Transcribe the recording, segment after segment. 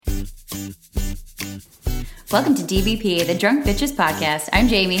Welcome to DBP, the Drunk Bitches Podcast. I'm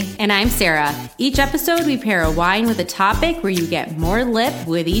Jamie. And I'm Sarah. Each episode, we pair a wine with a topic where you get more lip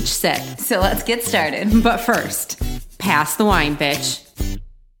with each sip. So let's get started. But first, pass the wine, bitch.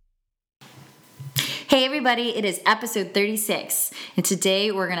 Hey everybody, it is episode 36. And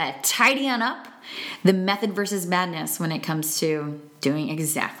today we're going to tidy on up the method versus madness when it comes to doing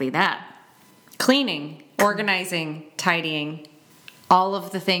exactly that. Cleaning, organizing, tidying. All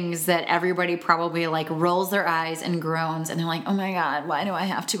of the things that everybody probably like rolls their eyes and groans and they're like, oh my God, why do I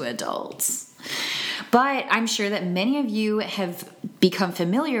have two adults? But I'm sure that many of you have become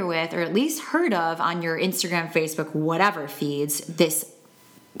familiar with, or at least heard of on your Instagram, Facebook, whatever feeds, this,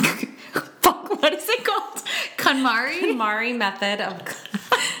 what is it called? KonMari method of...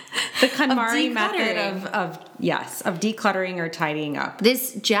 The KonMari method of decluttering or tidying up.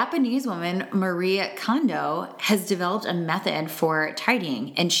 This Japanese woman, Marie Kondo, has developed a method for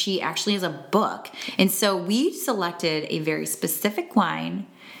tidying, and she actually has a book. And so we selected a very specific wine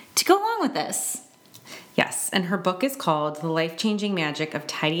to go along with this. Yes, and her book is called The Life-Changing Magic of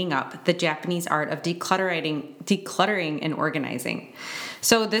Tidying Up, the Japanese Art of Decluttering and Organizing.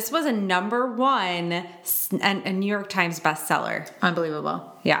 So this was a #1 a New York Times bestseller.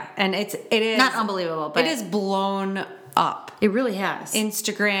 Unbelievable. Yeah, and it is not unbelievable, but it is blown up. It really has.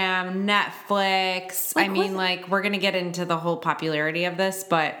 Instagram, Netflix. We're gonna get into the whole popularity of this,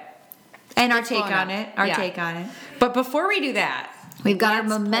 but our take on it. Take on it. But before we do that, we've got our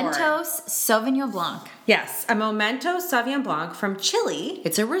Momentos Sauvignon Blanc. Yes, a Memento Sauvignon Blanc from Chile.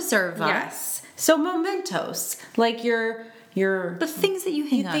 It's a Reserva. Yes. So mementos, like your the things that you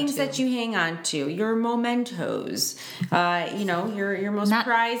hang on to. Things that you hang on to. Your mementos. Your most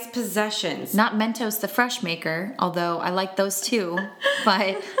prized possessions. Not Mentos the fresh maker, although I like those too,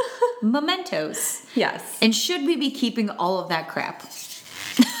 but mementos. Yes. And should we be keeping all of that crap?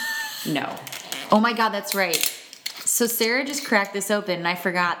 No. Oh my God, that's right. So Sarah just cracked this open and I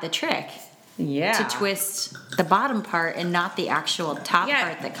forgot the trick. Yeah. To twist the bottom part and not the actual top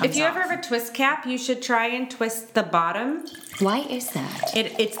part that comes off. If you ever have a twist cap, you should try and twist the bottom. Why is that?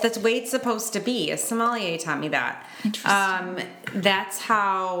 It's the way it's supposed to be. A sommelier taught me that. Interesting. That's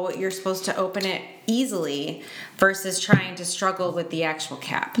how you're supposed to open it easily versus trying to struggle with the actual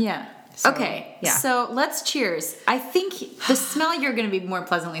cap. Yeah. Okay. Yeah. So let's cheers. I think the smell you're going to be more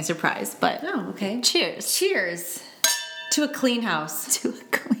pleasantly surprised, but... Oh, okay. Cheers. Cheers. To a clean house. To a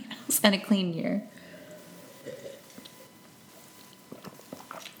clean house and a clean year.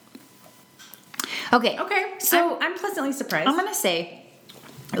 Okay. So I'm pleasantly surprised. I'm going to say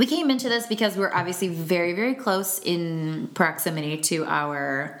we came into this because we're obviously very, very close in proximity to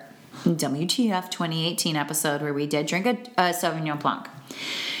our WTF 2018 episode where we did drink a Sauvignon Blanc.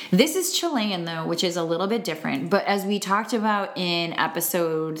 This is Chilean, though, which is a little bit different. But as we talked about in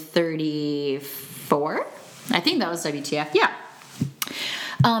episode 34, I think that was WTF. Yeah.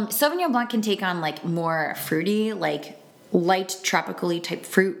 Sauvignon Blanc can take on like more fruity, like light tropically type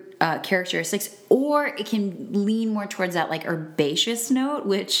fruit characteristics, or it can lean more towards that like herbaceous note,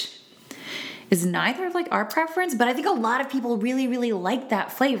 which is neither of like our preference, but I think a lot of people really, really like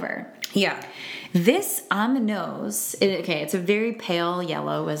that flavor. Yeah. This on the nose, it's a very pale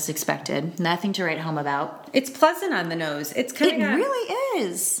yellow as expected. Nothing to write home about. It's pleasant on the nose. It really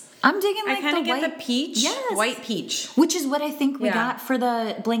is. I'm digging like I the get white, the peach, yes, white peach. Which is what I think we got for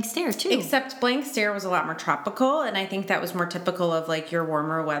the Blank Stare too. Except Blank Stare was a lot more tropical, and I think that was more typical of like your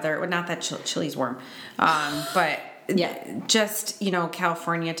warmer weather. Well, not that Chile's warm, but just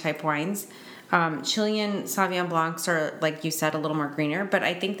California type wines. Chilean Sauvignon Blancs are, like you said, a little more greener, but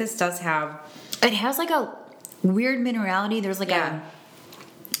I think this does have... It has like a weird minerality. There's like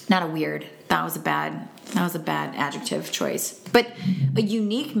not a weird. That was a bad adjective choice. But a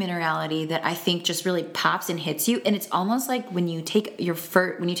unique minerality that I think just really pops and hits you. And it's almost like when you take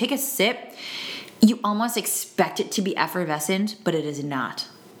a sip, you almost expect it to be effervescent, but it is not.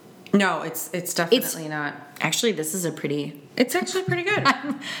 No, it's definitely not. Actually, this is it's actually pretty good.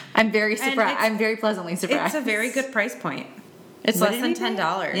 I'm very surprised. I'm very pleasantly surprised. It's a very good price point. It's less than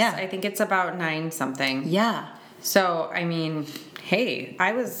 $10. Yeah. I think it's about $9 something. Yeah. So, I mean, hey,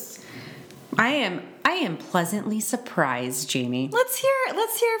 I am pleasantly surprised, Jamie. Let's hear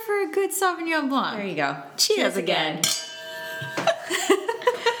it for a good Sauvignon Blanc. There you go. Cheers again.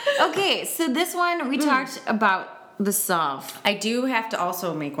 Okay, so this one we talked about the Sauv. I do have to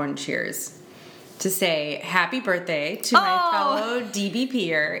also make one cheers to say happy birthday to my fellow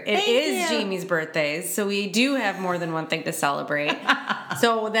DBPer. It is Jamie's birthday, so we do have more than one thing to celebrate.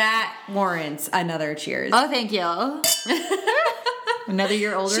 So that warrants another cheers. Oh, thank you. Another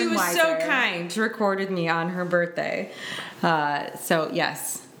year older and wiser. She was so kind to record with me on her birthday. So,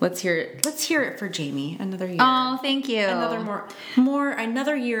 yes. Let's hear it. Let's hear it for Jamie. Another year. Oh, thank you.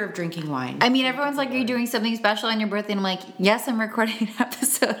 Another year of drinking wine. I mean, everyone's like, are you doing something special on your birthday? And I'm like, yes, I'm recording an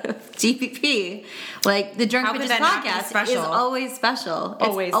episode of DPP. Like, the Drunk Bitches podcast is always special.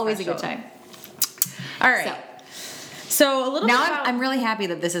 It's always a good time. All right. So a little now bit I'm really happy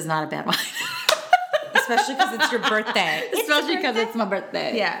that this is not a bad wine. Especially because it's your birthday. Especially because it's my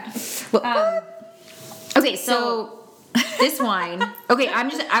birthday. Yeah. Well, okay, so this wine. Okay, I'm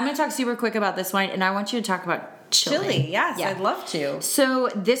going to talk super quick about this wine, and I want you to talk about Chile. Yes, yeah. I'd love to. So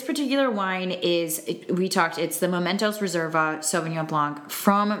this particular wine it's the Momentos Reserva Sauvignon Blanc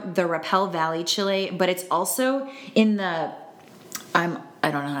from the Rapel Valley, Chile, but it's also in the, I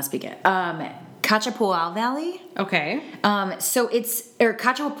don't know how to speak it, Cachapoal Valley. Okay. So it's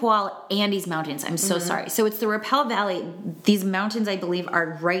Cachapoal Andes Mountains. I'm so sorry. So it's the Rapel Valley. These mountains, I believe,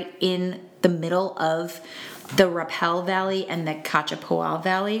 are right in the middle of the Rapel Valley and the Cachapoal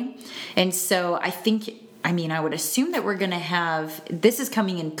Valley. And so I would assume that we're going to have, this is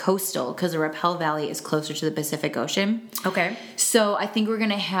coming in coastal because the Rapel Valley is closer to the Pacific Ocean. Okay. So I think we're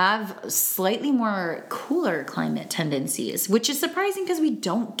going to have slightly more cooler climate tendencies, which is surprising because we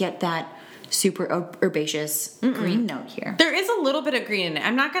don't get that super herbaceous green note here. There is a little bit of green in it.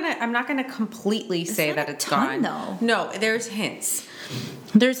 I'm not gonna completely say that it's gone. Though. No, there's hints.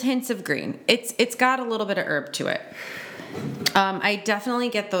 There's hints of green. It's got a little bit of herb to it. I definitely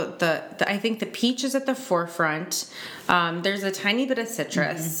get the I think the peach is at the forefront. There's a tiny bit of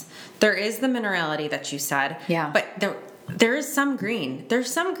citrus. There is the minerality that you said. Yeah. But there is some green. There's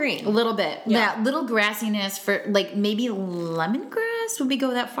some green. A little bit. Yeah. That little grassiness for like maybe lemongrass. Would we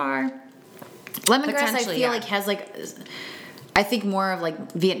go that far? Lemongrass, I feel like has like, I think more of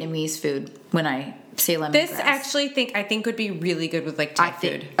like Vietnamese food when I say lemongrass. This I think would be really good with like Thai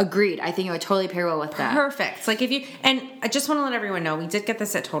food. Agreed. I think it would totally pair well with that. Perfect. Like and I just want to let everyone know we did get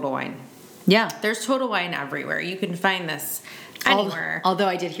this at Total Wine. Yeah. There's Total Wine everywhere. You can find this anywhere. Although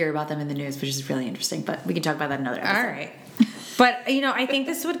I did hear about them in the news, which is really interesting, but we can talk about that another episode. All right. But, I think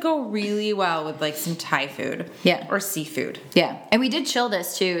this would go really well with, like, some Thai food. Yeah. Or seafood. Yeah. And we did chill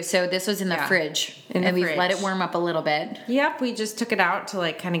this, too. So this was in the fridge. And we let it warm up a little bit. Yep. We just took it out to,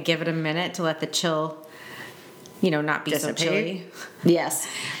 like, kind of give it a minute to let the chill, not be so chilly. Yes.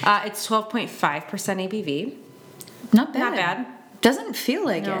 It's 12.5% ABV. Not bad. Not bad. Doesn't feel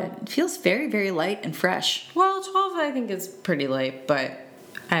like it. It feels very, very light and fresh. Well, 12 I think is pretty light, but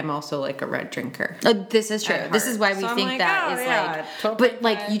I'm also like a red drinker. This is true. This is why we think like, that is like. But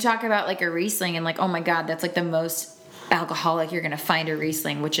like you talk about like a Riesling and like, oh my God, that's like the most alcoholic you're gonna find a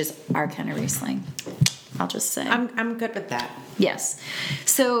Riesling, which is our kind of Riesling. I'll just say. I'm good with that. Yes.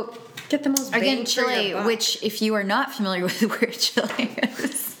 So get the most again Chile, which if you are not familiar with where Chile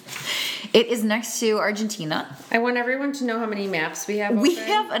is. It is next to Argentina. I want everyone to know how many maps we have open. We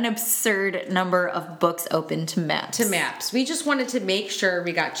have an absurd number of books open to maps. We just wanted to make sure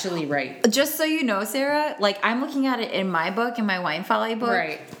we got Chile right. Just so you know, Sarah, like I'm looking at it in my book, in my Wine Folly book.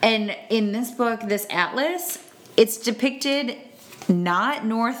 Right. And in this book, this atlas, it's depicted not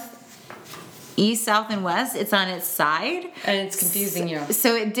north, east, south, and west. It's on its side. And it's confusing you.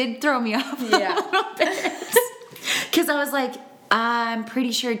 So it did throw me off a little bit. Because I was like, I'm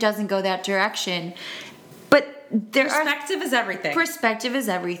pretty sure it doesn't go that direction. But perspective is everything. Perspective is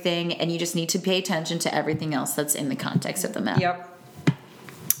everything, and you just need to pay attention to everything else that's in the context of the map. Yep.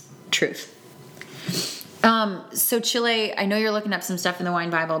 Truth. So Chile, I know you're looking up some stuff in the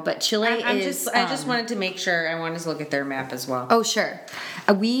Wine Bible, but Chile I just wanted to make sure. I wanted to look at their map as well. Oh, sure.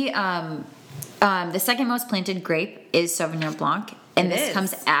 The second most planted grape is Sauvignon Blanc. And this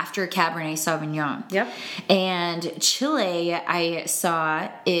comes after Cabernet Sauvignon. Yep. And Chile, I saw,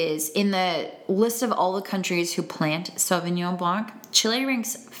 is in the list of all the countries who plant Sauvignon Blanc. Chile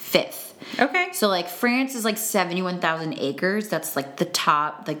ranks 5th. Okay. So, like, France is, like, 71,000 acres. That's, like, the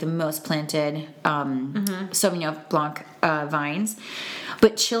top, like, the most planted Sauvignon Blanc vines.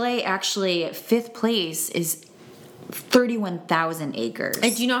 But Chile, actually, 5th place is 31,000 acres.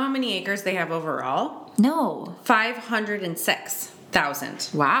 And do you know how many acres they have overall? No. 506,000.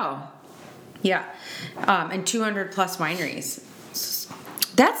 Wow. Yeah. And 200 plus wineries.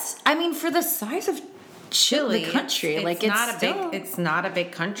 That's, I mean, for the size of Chile, the country, it's not a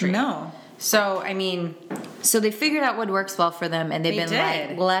big country. No. So, I mean. So they figured out what works well for them, and they've been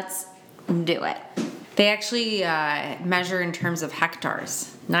like, let's do it. They actually measure in terms of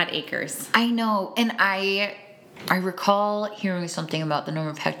hectares, not acres. I know, and I recall hearing something about the number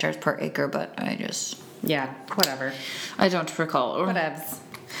of hectares per acre, but yeah, whatever. I don't recall. Whatevs.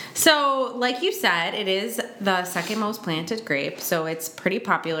 So, like you said, it is the second most planted grape, so it's pretty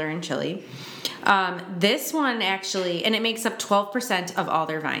popular in Chile. This one actually, and it makes up 12% of all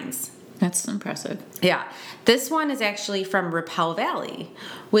their vines. That's impressive. Yeah. This one is actually from Rapel Valley,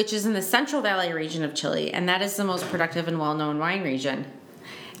 which is in the Central Valley region of Chile, and that is the most productive and well-known wine region.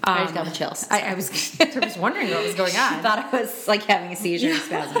 I just got the chills. I was wondering what was going on. I thought I was like having a seizure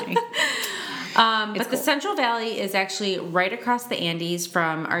spasming. But the Central Valley is actually right across the Andes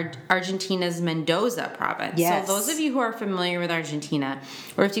from Argentina's Mendoza province. Yes. So those of you who are familiar with Argentina,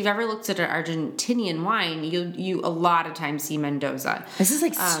 or if you've ever looked at an Argentinian wine, you a lot of times see Mendoza. This is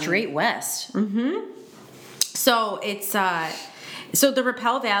like straight west. So it's so the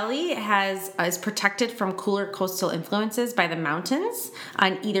Rapel Valley is protected from cooler coastal influences by the mountains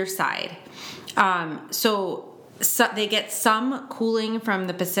on either side. So they get some cooling from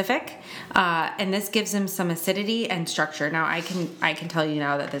the Pacific, and this gives them some acidity and structure. Now I can tell you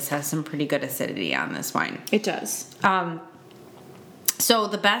now that this has some pretty good acidity on this wine. It does. So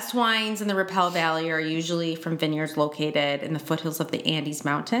the best wines in the Rapel Valley are usually from vineyards located in the foothills of the Andes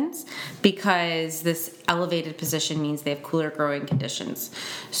Mountains, because this elevated position means they have cooler growing conditions.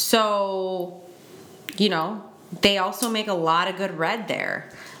 So, they also make a lot of good red there.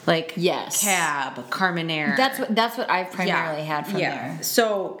 Like yes. Cab, Carmenere. That's what I've primarily had from there.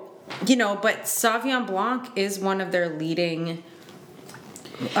 So, but Sauvignon Blanc is one of their leading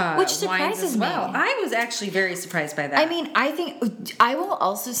which surprises me. me. I was actually very surprised by that. I mean, I will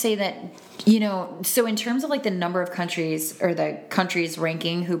also say that, so in terms of like the number of countries or the countries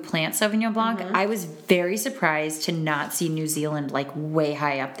ranking who plant Sauvignon Blanc, I was very surprised to not see New Zealand like way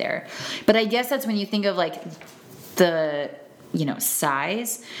high up there. But I guess that's when you think of like the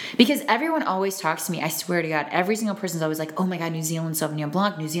size, because everyone always talks to me. I swear to God, every single person's always like, "Oh my God, New Zealand Sauvignon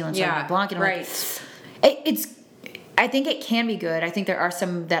Blanc, New Zealand Sauvignon Blanc," and I'm right. Like, I think it can be good. I think there are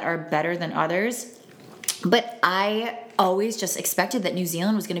some that are better than others, but I always just expected that New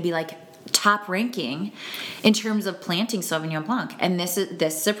Zealand was going to be like top ranking in terms of planting Sauvignon Blanc, and this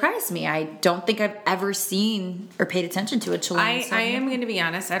surprised me. I don't think I've ever seen or paid attention to a Chilean Sauvignon. I am going to be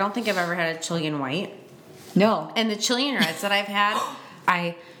honest. I don't think I've ever had a Chilean white. No. And the Chilean reds that I've had,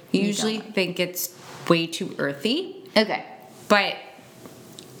 I usually think it's way too earthy. Okay. But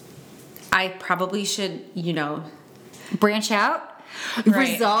I probably should, branch out.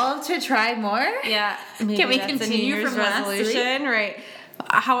 Right. Resolve to try more. Yeah. Can we continue from resolution? Right.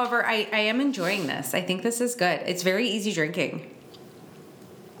 However, I am enjoying this. I think this is good. It's very easy drinking.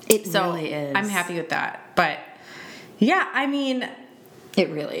 It really is. I'm happy with that. But yeah, I mean, it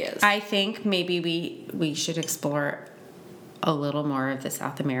really is. I think maybe we should explore a little more of the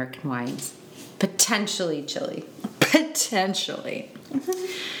South American wines. Potentially Chile. Potentially.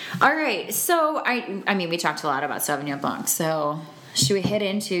 All right. So, I mean, we talked a lot about Sauvignon Blanc. So, should we head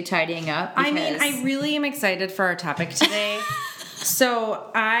into tidying up? I mean, I really am excited for our topic today. So,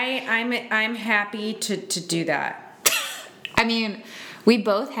 I'm happy to do that. I mean, we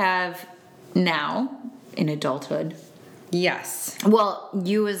both have now in adulthood. Yes. Well,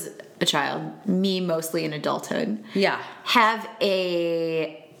 you as a child, me mostly in adulthood. Yeah. Have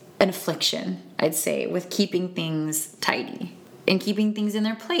an affliction, I'd say, with keeping things tidy and keeping things in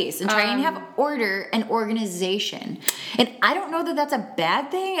their place and trying to have order and organization. And I don't know that that's a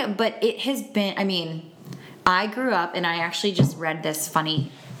bad thing, but it has been, I mean, I grew up and I actually just read this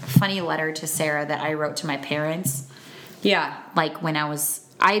funny letter to Sarah that I wrote to my parents. Yeah. Like when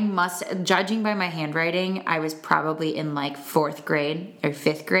judging by my handwriting, I was probably in like 4th grade or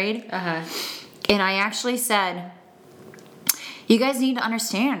 5th grade. Uh-huh. And I actually said, you guys need to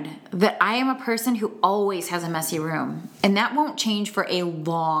understand that I am a person who always has a messy room. And that won't change for a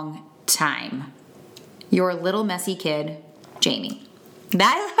long time. Your little messy kid, Jamie.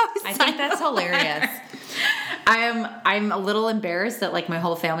 I think that's hilarious. I'm a little embarrassed that like my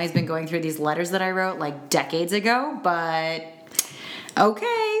whole family's been going through these letters that I wrote like decades ago, but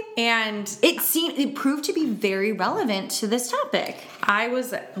okay. And it proved to be very relevant to this topic. I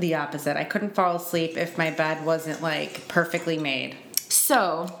was the opposite. I couldn't fall asleep if my bed wasn't like perfectly made.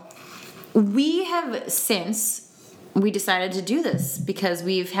 So we decided to do this because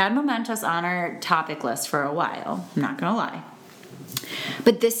we've had Mementos on our topic list for a while. I'm not gonna lie.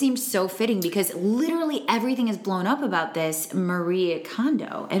 But this seems so fitting because literally everything is blown up about this Marie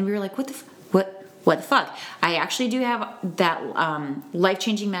Kondo. And we were like, what the fuck? I actually do have that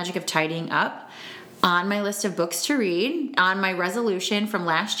Life-Changing Magic of Tidying Up on my list of books to read, on my resolution from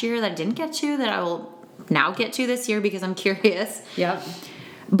last year that I didn't get to, that I will now get to this year because I'm curious. Yep.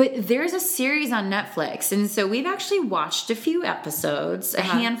 But there's a series on Netflix, and so we've actually watched a few episodes, a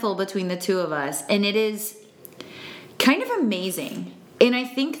handful between the two of us, and it is kind of amazing. And I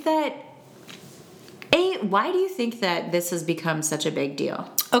think that Why do you think that this has become such a big deal?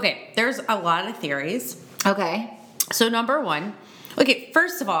 Okay, there's a lot of theories. Okay. So number one, okay,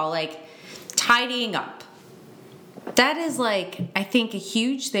 first of all, like tidying up. That is like, I think, a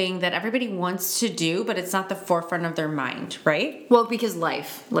huge thing that everybody wants to do, but it's not the forefront of their mind, right? Well, because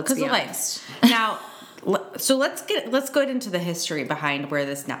life. Let's be honest. Now, so let's go into the history behind where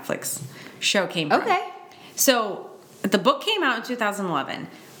this Netflix show came from. Okay. So the book came out in 2011,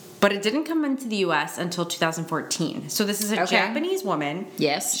 but it didn't come into the U.S. until 2014. So this is a Japanese woman.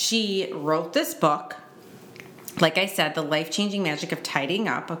 Yes. She wrote this book. Like I said, The Life-Changing Magic of Tidying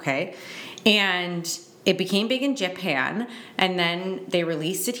Up, okay? And it became big in Japan, and then they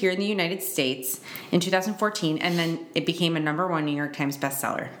released it here in the United States in 2014, and then it became a #1 New York Times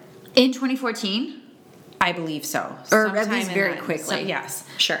bestseller. In 2014? I believe so. Or at least very quickly. So, yes.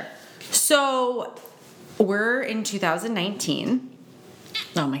 Sure. So we're in 2019.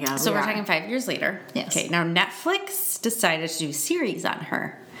 Oh my God. So we're talking 5 years later. Yes. Okay, now Netflix decided to do a series on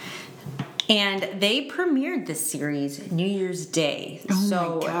her. And they premiered this series New Year's Day.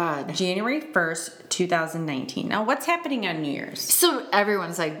 Oh my God. January 1st, 2019. Now, what's happening on New Year's? So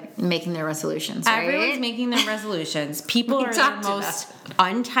everyone's like making their resolutions, right? Everyone's making their resolutions. People We are the talked most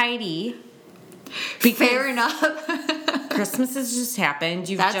untidy. Fair enough. Christmas has just happened.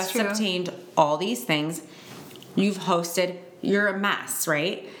 You've That's just true. obtained all these things. You've hosted. You're a mess,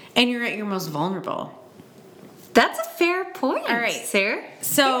 right? And you're at your most vulnerable. That's a fair point. All right. Sarah.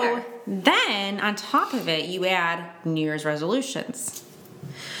 So Fair. then, on top of it, you add New Year's resolutions.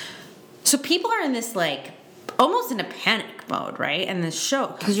 So people are in this, like, almost in a panic mode, right? And this show.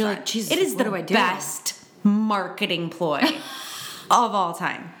 Because you're like, Jesus, it is what the do I do? best marketing ploy of all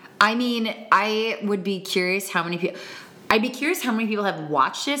time. I mean, I would be curious how many people. I'd be curious how many people have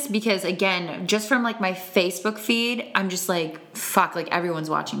watched this because, again, just from like my Facebook feed, I'm just like, fuck, like everyone's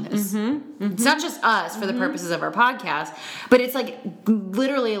watching this. It's not just us for the purposes of our podcast, but it's like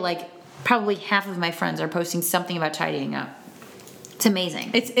literally like probably half of my friends are posting something about tidying up. It's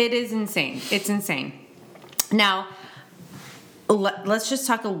amazing. It is insane. It's insane. Now, let's just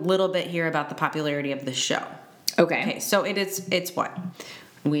talk a little bit here about the popularity of the show. Okay, so it's what?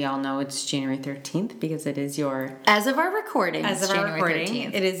 We all know it's January 13th because it is your... As of our recording, As of our recording,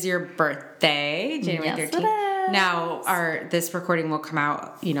 13th. It is your birthday, January 13th. It is. Now, this recording will come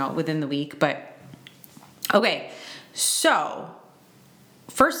out, within the week, but... Okay, so,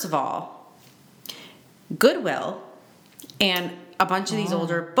 first of all, Goodwill and a bunch of these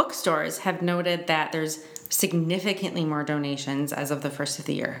older bookstores have noted that there's significantly more donations as of the first of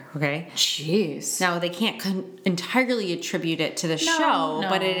the year, okay? Jeez. Now, they can't entirely attribute it to the show,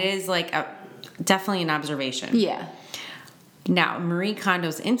 but it is like definitely an observation. Yeah. Now, Marie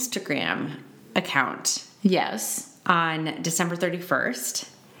Kondo's Instagram account Yes. on December 31st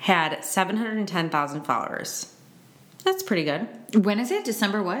had 710,000 followers. That's pretty good. When is it?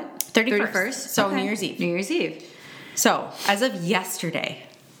 December what? 31st. So Okay. New Year's Eve. New Year's Eve. So, as of yesterday,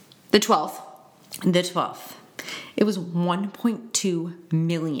 The 12th. the 12th, it was 1.2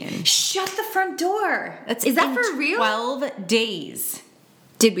 million. Shut the front door. That's Is that in for real? 12 days.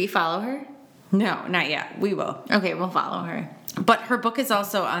 Did we follow her? No, not yet. We will. Okay, we'll follow her. But her book is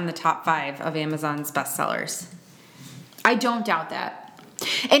also on the top 5 of Amazon's bestsellers. I don't doubt that.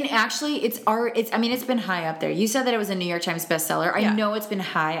 And actually, it's been high up there. You said that it was a New York Times bestseller. Yeah. I know it's been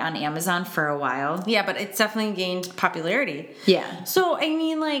high on Amazon for a while. Yeah, but it's definitely gained popularity. Yeah. So, I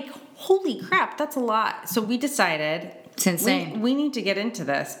mean, like, holy crap, that's a lot. So we decided... It's insane. We need to get into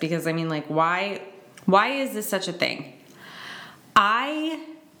this because, I mean, like, why is this such a thing? My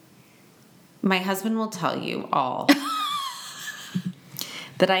husband will tell you all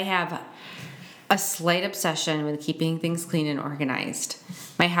that I have a slight obsession with keeping things clean and organized.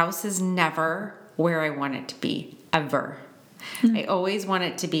 My house is never where I want it to be, ever. I always want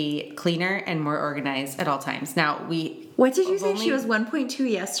it to be cleaner and more organized at all times. Now, What did you say? She was 1.2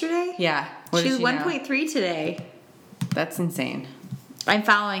 yesterday? Yeah. She was know? 1.3 today. That's insane. I'm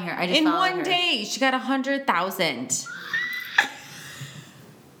following her. I just In followed one her. day, she got 100,000.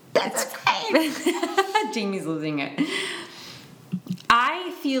 That's okay. Jamie's losing it.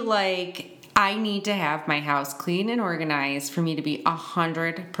 I feel like I need to have my house clean and organized for me to be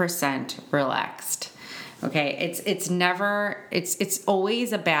 100% relaxed. Okay, it's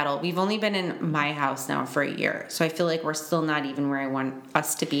always a battle. We've only been in my house now for a year, so I feel like we're still not even where I want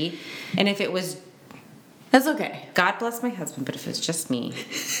us to be. And if it was, That's okay. God bless my husband, but if it's just me,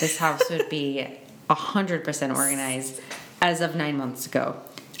 this house would be 100% organized as of 9 months ago.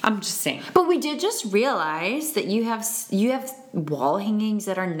 I'm just saying. But we did just realize that you have wall hangings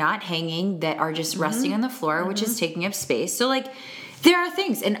that are not hanging, that are just resting on the floor, which is taking up space. So like, There are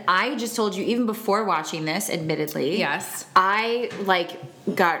things, and I just told you even before watching this, admittedly. Yes. I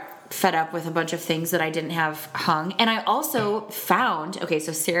got fed up with a bunch of things that I didn't have hung, and I also found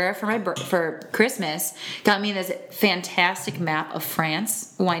so Sarah for Christmas got me this fantastic map of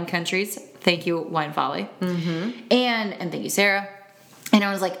France wine countries. Thank you, Wine Folly, and thank you, Sarah. And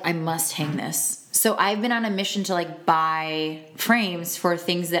I was like, I must hang this. So I've been on a mission to buy frames for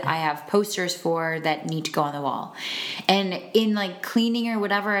things that I have posters for that need to go on the wall. And in cleaning or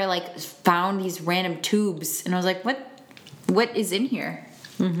whatever, I found these random tubes, and I was like, what is in here?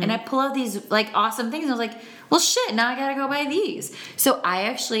 And I pull out these awesome things, and I was like, well shit, now I gotta go buy these. So I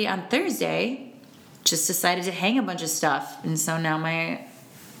actually on Thursday just decided to hang a bunch of stuff, and so now my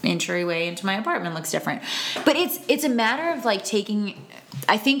entryway into my apartment looks different. But it's a matter of taking.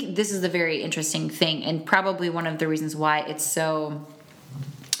 I think this is the very interesting thing, and probably one of the reasons why it's so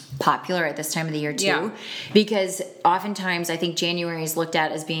popular at this time of the year too. Yeah. Because oftentimes I think January is looked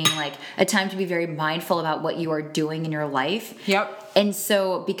at as being a time to be very mindful about what you are doing in your life. Yep. And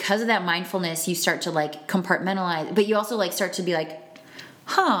so because of that mindfulness, you start to compartmentalize, but you also start to be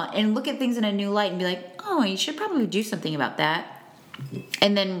and look at things in a new light and be oh, you should probably do something about that,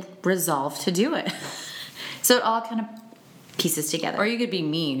 and then resolve to do it. So it all kind of pieces together. Or you could be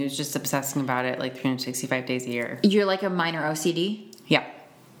me, who's just obsessing about it 365 days a year. You're a minor OCD? Yeah.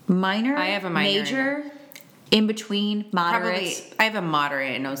 Minor? I have a minor. Major? In between? Moderate? Probably, I have a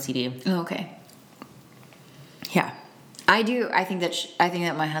moderate in OCD. Oh, okay. Yeah. I do. I think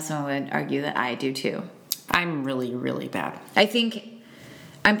that my husband would argue that I do too. I'm really, really bad. I think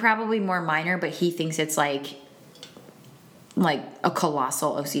I'm probably more minor, but he thinks it's like a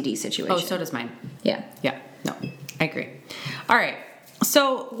colossal OCD situation. Oh, so does mine. Yeah. Yeah. No, I agree. All right.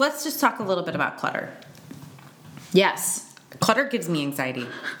 So let's just talk a little bit about clutter. Yes. Clutter gives me anxiety.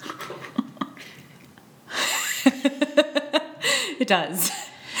 It does.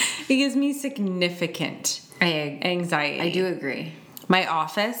 It gives me significant anxiety. I do agree. My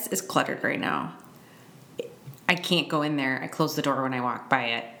office is cluttered right now. I can't go in there. I close the door when I walk by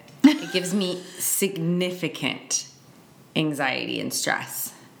it. It gives me significant anxiety and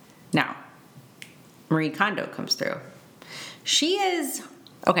stress. Now, Marie Kondo comes through. She is,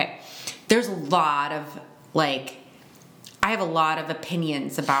 okay, there's a lot of, I have a lot of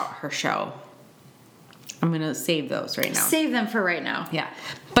opinions about her show. I'm going to save those right now. Save them for right now. Yeah.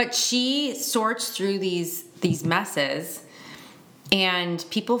 But she sorts through these messes, and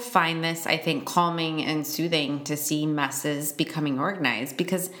people find this, I think, calming and soothing to see messes becoming organized,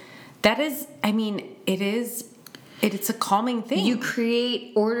 because that is, it's a calming thing. You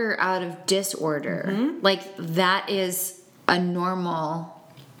create order out of disorder. That is a normal...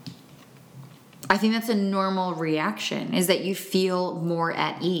 I think that's a normal reaction, is that you feel more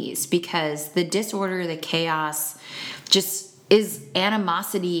at ease, because the disorder, the chaos, just is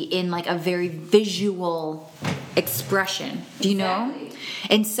animosity in a very visual expression. Do you know?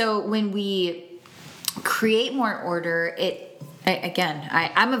 And so when we create more order,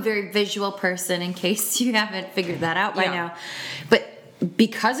 I'm a very visual person, in case you haven't figured that out by now. But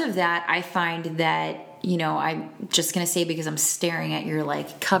because of that, I find that, I'm just going to say, because I'm staring at your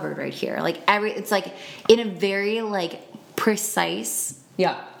cupboard right here. It's in a very precise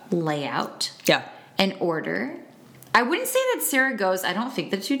layout. Yeah. And order. I wouldn't say that Sarah goes, I don't think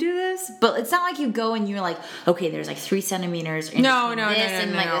that you do this, but it's not like you go and you're okay, there's 3 centimeters in no, this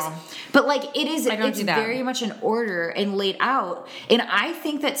and no. this. But it is, it's very much an order and laid out. And I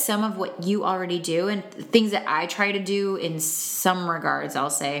think that some of what you already do, and things that I try to do in some regards, I'll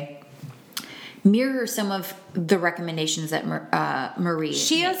say, mirror some of the recommendations that Marie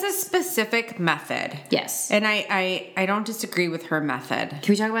She makes. has a specific method. Yes. And I don't disagree with her method.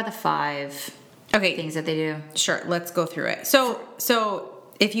 Can we talk about the 5 things that they do? Sure, let's go through it. So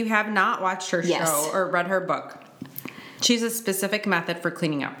if you have not watched her show or read her book, she has a specific method for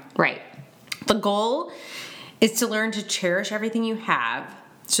cleaning up. Right. The goal is to learn to cherish everything you have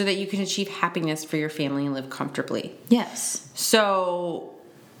so that you can achieve happiness for your family and live comfortably. Yes. So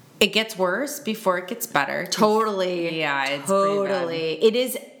it gets worse before it gets better. Totally. Yeah, it's totally. It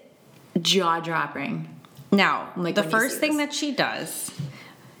is jaw-dropping. Now, the first thing this. that she does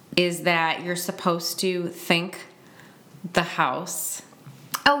is that you're supposed to think the house.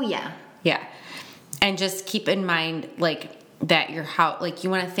 Oh, yeah. Yeah. And just keep in mind, that your house, you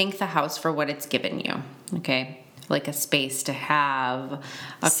want to thank the house for what it's given you. Okay? A space to have,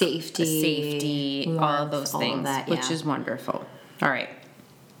 safety, warmth, all of those things, which is wonderful. All right.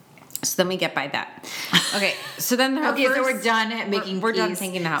 So then we get by that. Okay, so then so we're done making we're done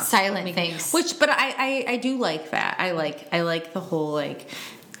thinking the house. Silent things. But I do like that. I like the whole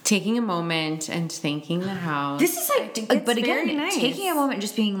taking a moment and thanking the house. This is like, but again, nice. Taking a moment and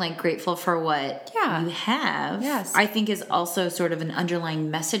just being like grateful for what you have, I think is also sort of an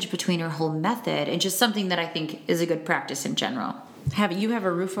underlying message between her whole method, and just something that I think is a good practice in general. You have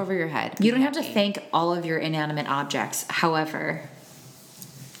a roof over your head. You don't have to thank all of your inanimate objects. However,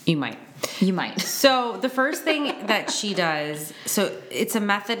 you might. You might. So the first thing that she does, so it's a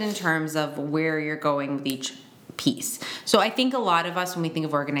method in terms of where you're going with each piece. So I think a lot of us, when we think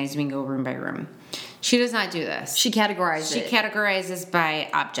of organizing, we go room by room. She does not do this. She categorizes She categorizes by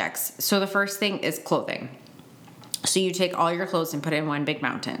objects. So the first thing is clothing. So you take all your clothes and put it in one big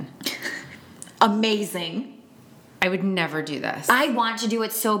mountain. Amazing. I would never do this. I want to do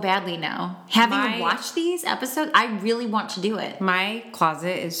it so badly now. Having watched these episodes, I really want to do it. My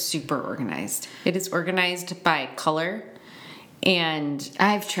closet is super organized. It is organized by color. And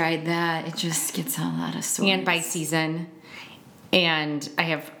I've tried that. It just gets all out of sorts. And by season. And I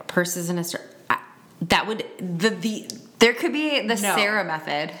have purses in a store. That would there could be the Sarah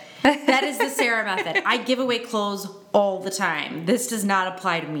method. That is the Sarah method. I give away clothes all the time. This does not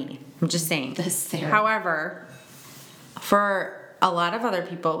apply to me. I'm just saying. The Sarah. However, for a lot of other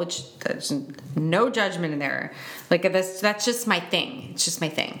people, which there's no judgment in there, like that's just my thing. It's just my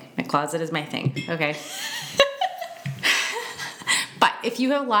thing. My closet is my thing. Okay. But if you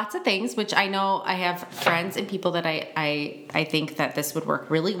have lots of things, which I know I have friends and people that I think that this would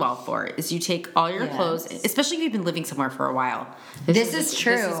work really well for, is you take all your clothes, especially if you've been living somewhere for a while. This is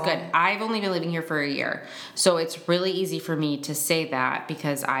true. This is good. I've only been living here for a year. So it's really easy for me to say that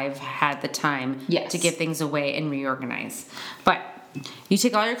because I've had the time to give things away and reorganize. But you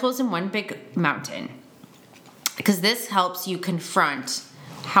take all your clothes in one big mountain because this helps you confront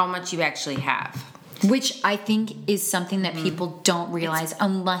how much you actually have. Which I think is something that people don't realize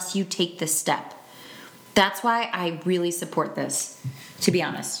unless you take this step. That's why I really support this, to be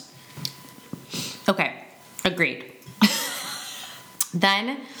honest. Okay, agreed.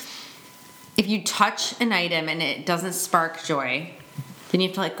 Then, if you touch an item and it doesn't spark joy, then you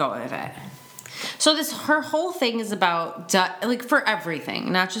have to let go of it. So her whole thing is about, like for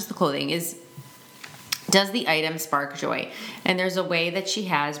everything, not just the clothing, is does the item spark joy? And there's a way that she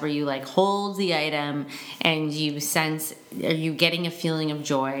has where you like hold the item and you sense, are you getting a feeling of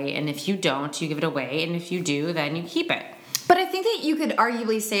joy? And if you don't, you give it away. And if you do, then you keep it. But I think that you could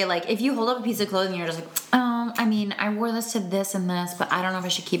arguably say, like, if you hold up a piece of clothing, you're just like, I mean, I wore this to this and this, but I don't know if I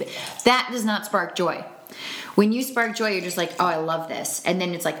should keep it. That does not spark joy. When you spark joy, you're just like, oh, I love this. And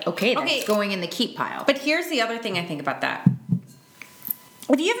then it's like, okay, that's going in the keep pile. But here's the other thing I think about that.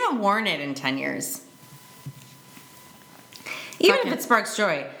 If you haven't worn it in 10 years, even if it sparks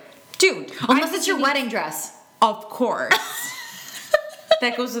joy, dude. Unless it's your wedding dress. Of course.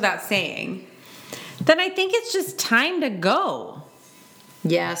 That goes without saying. Then I think it's just time to go.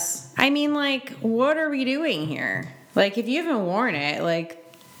 Yes. I mean, like, what are we doing here? Like, if you haven't worn it, like,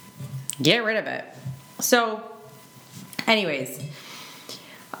 get rid of it. So, anyways.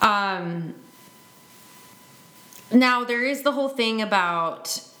 Now, there is the whole thing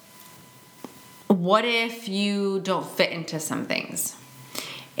about what if you don't fit into some things?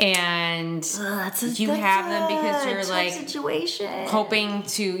 And you have them because you're like situation. hoping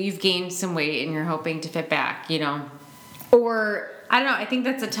to, you've gained some weight and you're hoping to fit back, you know? Or, I don't know, I think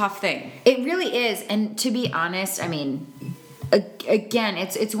that's a tough thing. It really is. And to be honest, I mean, again,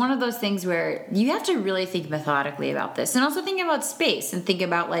 it's one of those things where you have to really think methodically about this. And also think about space and think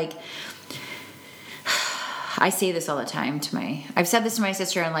about, like, I say this all the time I've said this to my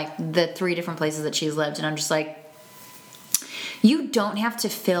sister in like the 3 different places that she's lived, and I'm just like, you don't have to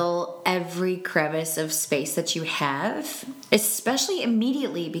fill every crevice of space that you have, especially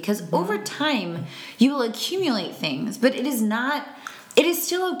immediately, because over time you will accumulate things, but it is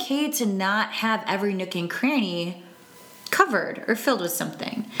still okay to not have every nook and cranny covered or filled with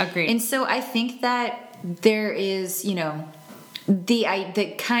something. Agreed. And so I think that there is, you know,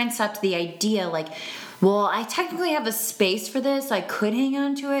 the concept, the idea, like, well, I technically have a space for this, I could hang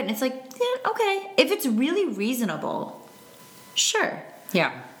on to it, and it's like, yeah, okay. If it's really reasonable, sure.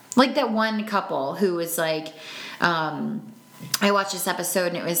 Yeah. Like that one couple who was like, I watched this episode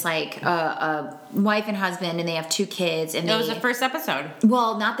and it was like a wife and husband and they have 2 kids. And it was the first episode.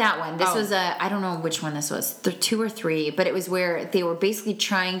 Well, not that one. This was I don't know which one this was, 2 or 3, but it was where they were basically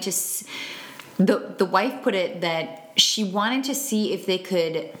trying to, the wife put it that she wanted to see if they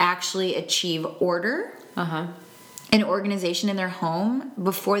could actually achieve order and organization in their home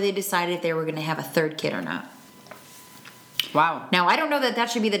before they decided if they were going to have a 3rd kid or not. Wow. Now, I don't know that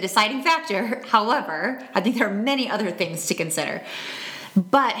should be the deciding factor. However, I think there are many other things to consider.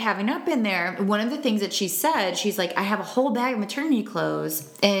 But having not been there, one of the things that she said, she's like, I have a whole bag of maternity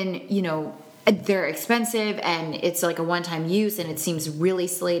clothes, and they're expensive, and it's like a one-time use, and it seems really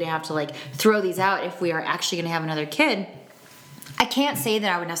silly to have to like throw these out if we are actually going to have another kid. I can't say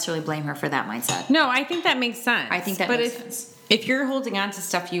that I would necessarily blame her for that mindset. No, I think that makes sense. I think that makes sense. If you're holding on to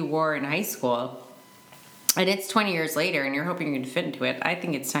stuff you wore in high school, and it's 20 years later, and you're hoping you're going to fit into it, I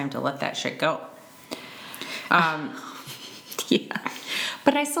think it's time to let that shit go. Yeah.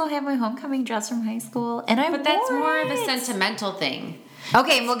 But I still have my homecoming dress from high school, and But that's wore more it. of a sentimental thing.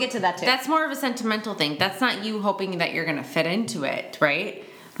 Okay, and we'll get to that too. That's more of a sentimental thing. That's not you hoping that you're going to fit into it, right?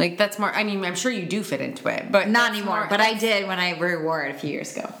 Like, that's more, I mean, I'm sure you do fit into it, but not anymore. But I did when I wore it a few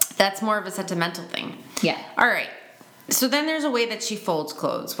years ago. That's more of a sentimental thing. Yeah. All right. So then there's a way that she folds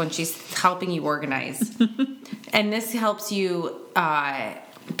clothes when she's helping you organize. And this helps you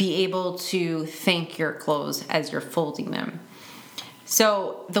be able to thank your clothes as you're folding them.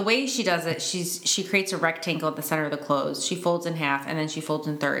 So the way she does it, she creates a rectangle at the center of the clothes. She folds in half, and then she folds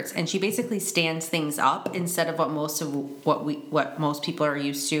in thirds, and she basically stands things up instead of what most people are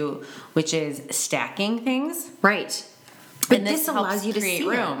used to, which is stacking things. Right. But And this allows you to create see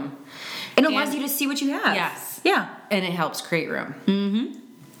room. It allows you to see what you have. Yes. Yeah. And it helps create room. Mm-hmm.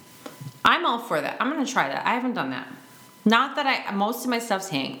 I'm all for that. I'm going to try that. I haven't done that. Not that most of my stuff's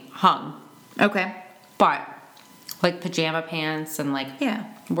hung. Okay. But like pajama pants and like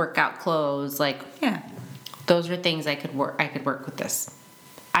workout clothes, like those are things I could work with this.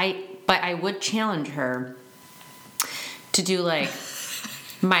 But I would challenge her to do like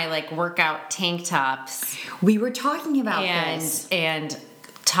my like workout tank tops. We were talking about this. And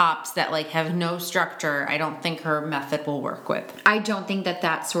tops that like have no structure. I don't think her method will work with. I don't think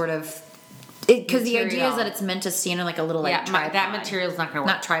that sort of, because the idea is that it's meant to stand in like a little like tripod. That material's not going to work.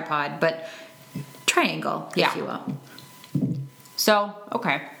 Not tripod, but triangle, if you will. So,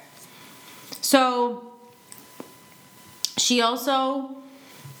 okay. So, she also,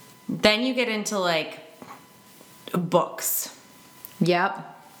 then you get into like books. Yep.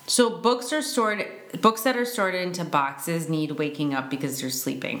 So books that are stored into boxes need waking up because they're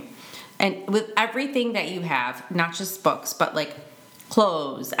sleeping. And with everything that you have, not just books, but like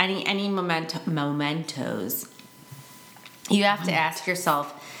clothes, any mementos, you have to ask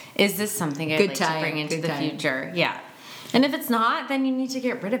yourself, is this something I'd like to bring into the future? Yeah. And if it's not, then you need to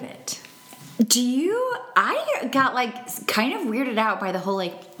get rid of it. I got like kind of weirded out by the whole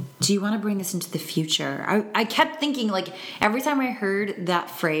like, do you want to bring this into the future? I kept thinking like every time I heard that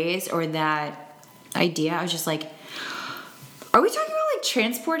phrase or that idea, I was just like, are we talking about like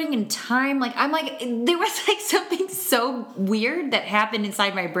transporting in time? Like I'm like, there was like something so weird that happened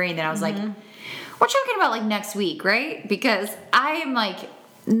inside my brain that I was like, we're talking about like next week, right? Because I am like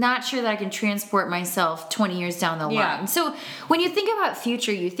not sure that I can transport myself 20 years down the line. So when you think about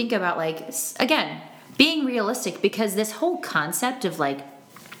future, you think about like, again, being realistic, because this whole concept of like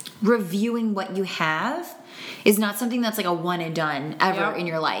reviewing what you have is not something that's like a one and done ever in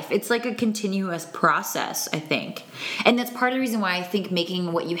your life. It's like a continuous process, I think. And that's part of the reason why I think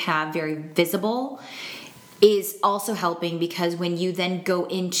making what you have very visible is also helping, because when you then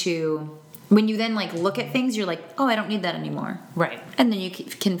like look at things, you're like, oh, I don't need that anymore. Right. And then you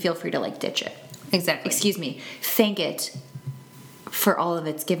can feel free to like ditch it. Exactly. Excuse me. Thank it for all of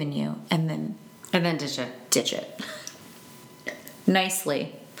it's given you, and then ditch it. Ditch it.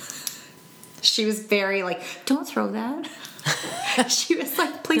 Nicely. She was very like, don't throw that. She was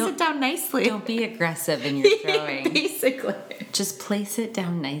like, place it down nicely. Don't be aggressive in your throwing. Basically. Just place it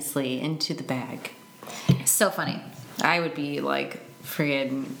down nicely into the bag. So funny. I would be like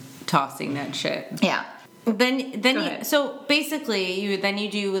friggin' tossing that shit. Yeah. So basically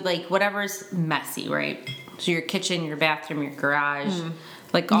you do like whatever's messy, right? So your kitchen, your bathroom, your garage,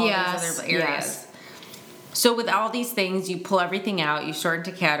 like all these other areas. Yes. So with all these things, you pull everything out, you sort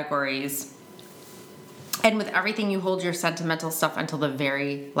into categories. And with everything, you hold your sentimental stuff until the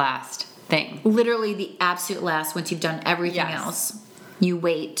very last thing. Literally the absolute last, once you've done everything else. You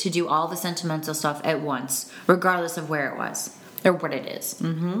wait to do all the sentimental stuff at once, regardless of where it was or what it is.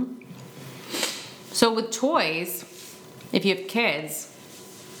 Mm-hmm. So with toys, if you have kids,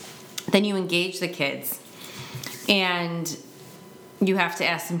 then you engage the kids. And you have to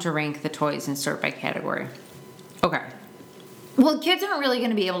ask them to rank the toys and sort by category. Okay. Well, kids aren't really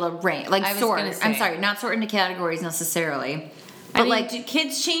going to be able to rank, like sort. I'm sorry, not sort into categories necessarily. But do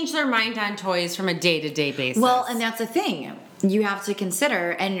kids change their mind on toys from a day-to-day basis? Well, and that's the thing you have to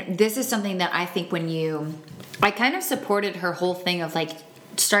consider. And this is something that I think I kind of supported her whole thing of like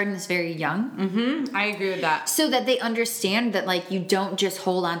starting this very young. I agree with that. So that they understand that, like, you don't just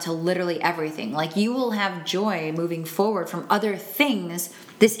hold on to literally everything. Like, you will have joy moving forward from other things.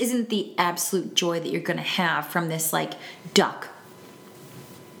 This isn't the absolute joy that you're going to have from this, like, duck.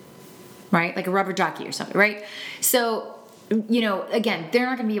 Right? Like a rubber ducky or something, right? So, you know, again, they're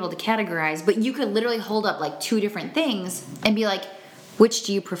not going to be able to categorize, but you could literally hold up, like, 2 different things and be like, which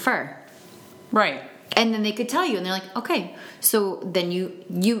do you prefer? Right. And then they could tell you, and they're like, okay. So then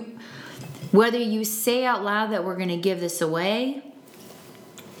you whether you say out loud that we're going to give this away,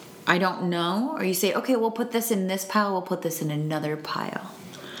 I don't know, or you say, okay, we'll put this in this pile, we'll put this in another pile.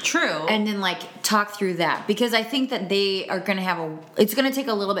 True. And then, like, talk through that, because I think that they are going to it's going to take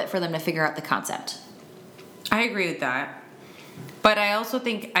a little bit for them to figure out the concept. I agree with that. But I also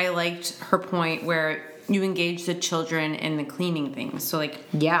think I liked her point where you engage the children in the cleaning things. So, like,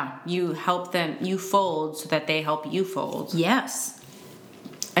 Yeah. you help them, you fold so that they help you fold. Yes.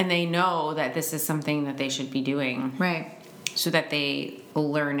 And they know that this is something that they should be doing. Right. So that they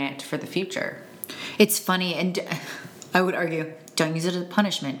learn it for the future. It's funny, and I would argue, don't use it as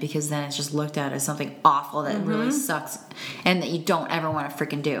punishment, because then it's just looked at as something awful that really sucks and that you don't ever want to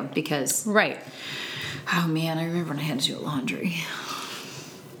freaking do, because... Right. Oh, man, I remember when I had to do laundry.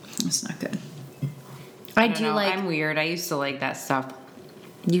 That's not good. I don't do know. like... I'm weird. I used to like that stuff.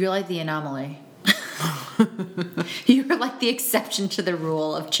 You're like the anomaly. You're like the exception to the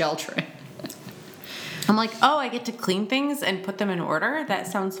rule of children. I'm like, oh, I get to clean things and put them in order? That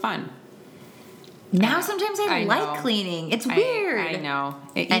sounds fun. Now sometimes I like know. cleaning. It's weird. I know.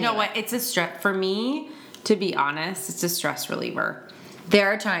 You Anyway. know what? It's a stress. For me, to be honest, it's a stress reliever. There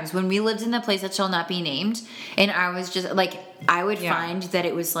are times when we lived in the place that shall not be named, and I was just like, I would find that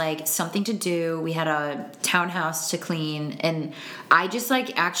it was like something to do. We had a townhouse to clean, and I just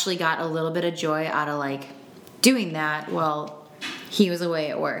like actually got a little bit of joy out of like doing that while he was away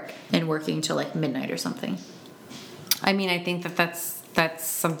at work and working till like midnight or something. I mean, I think that's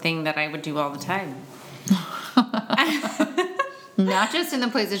something that I would do all the time. Not just in the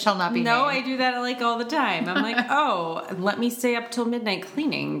place that shall not be No, named. I do that like all the time. I'm like, oh, let me stay up till midnight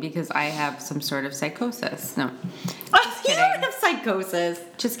cleaning because I have some sort of psychosis. No, just You kidding. don't have psychosis.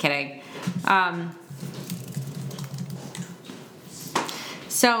 Just kidding.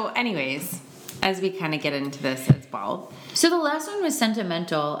 So, anyways, as we kind of get into this as well. So the last one was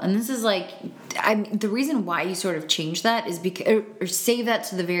sentimental, and this is like, the reason why you sort of change that is because, or save that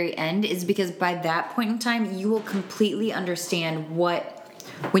to the very end, is because by that point in time, you will completely understand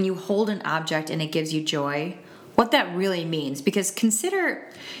when you hold an object and it gives you joy, what that really means. Because consider,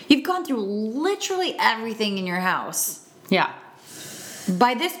 you've gone through literally everything in your house. Yeah.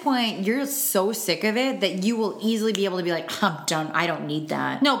 By this point, you're so sick of it that you will easily be able to be like, I'm done, I don't need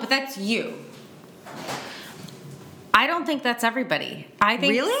that. No, but that's you. I don't think that's everybody. I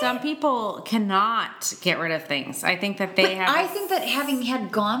think Really? some people cannot get rid of things. I think that they But have. I think that having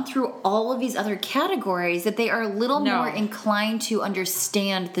had gone through all of these other categories, that they are a little No. more inclined to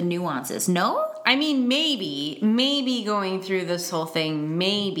understand the nuances. No? I mean, maybe going through this whole thing,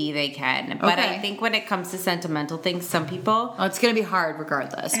 maybe they can. But Okay. I think when it comes to sentimental things, some people Oh, it's going to be hard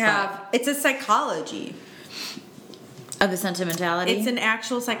regardless. it's a psychology. Of the sentimentality? It's an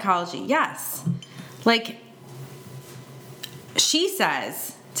actual psychology. Yes. Like, she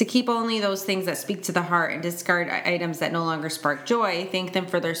says to keep only those things that speak to the heart and discard items that no longer spark joy, thank them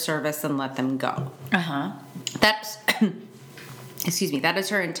for their service and let them go. Uh-huh. That's, excuse me, that is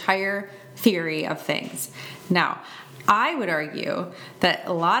her entire theory of things. Now, I would argue that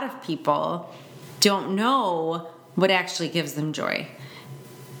a lot of people don't know what actually gives them joy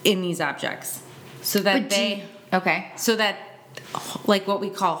in these objects. So that Okay. so that, like what we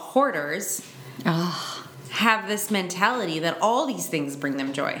call hoarders, Oh. have this mentality that all these things bring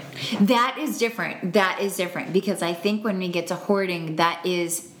them joy. That is different. Because I think when we get to hoarding, that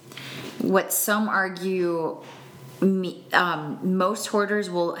is what some argue. Most hoarders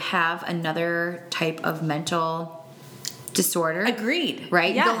will have another type of mental disorder. Agreed.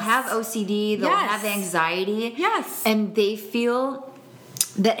 Right? Yes. They'll have OCD, they'll Yes. have anxiety. Yes. And they feel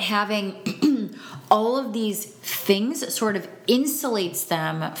that having all of these things sort of insulates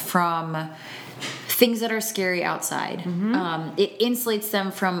them from things that are scary outside. It insulates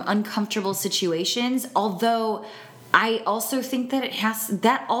them from uncomfortable situations, although I also think that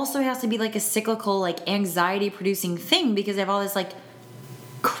that also has to be like a cyclical, like anxiety producing thing, because they have all this like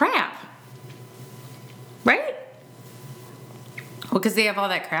crap. Right? Well, because they have all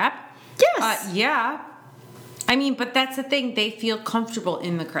that crap? Yes. Yeah. I mean, but that's the thing. They feel comfortable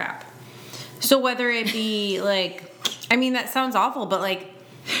in the crap. So whether it be like, I mean, that sounds awful, but like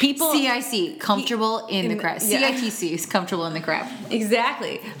people CIC, comfortable in the crap. yeah. CITC is comfortable in the crap.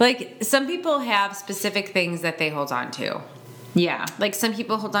 Exactly. Like some people have specific things that they hold on to. Yeah. Like some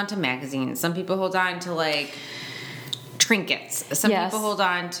people hold on to magazines. Some people hold on to like trinkets. Some Yes. people hold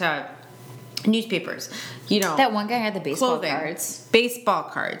on to newspapers. You know, That one guy had the baseball clothing, cards. baseball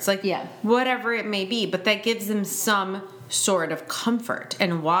cards, like Yeah. whatever it may be. But that gives them some sort of comfort.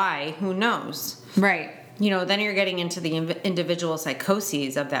 And why? Who knows? Right. You know, then you're getting into the individual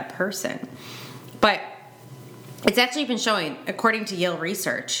psychoses of that person. But it's actually been showing, according to Yale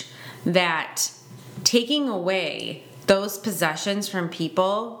research, that taking away those possessions from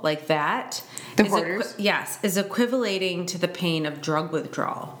people like that The hoarders? is equivalating to the pain of drug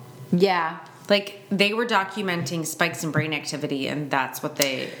withdrawal. Yeah. Like they were documenting spikes in brain activity, and that's what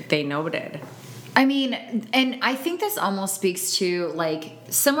they noted. I mean, and I think this almost speaks to like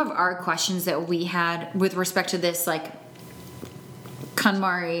some of our questions that we had with respect to this like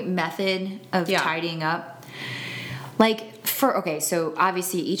KonMari method of tidying up. Like so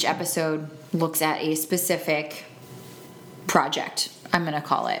obviously each episode looks at a specific project, I'm going to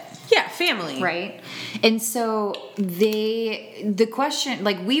call it. Yeah, family. Right? And so the question,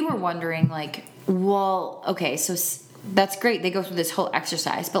 like we were wondering like, well, okay, so that's great. They go through this whole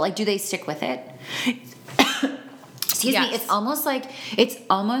exercise, but like, do they stick with it? Excuse me. It's almost like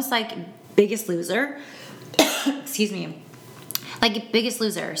Biggest Loser. Excuse me. Like Biggest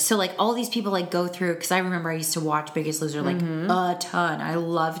Loser. So like all these people like go through, because I remember I used to watch Biggest Loser like a ton. I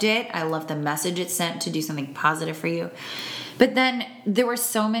loved it. I loved the message it sent to do something positive for you. But then there were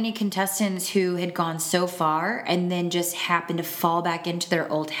so many contestants who had gone so far and then just happened to fall back into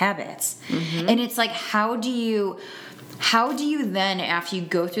their old habits. And it's like, how do you then, after you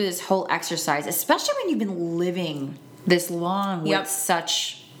go through this whole exercise, especially when you've been living this long with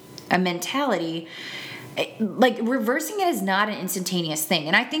such a mentality, like reversing it is not an instantaneous thing.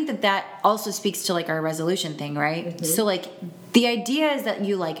 And I think that also speaks to like our resolution thing, right? So like the idea is that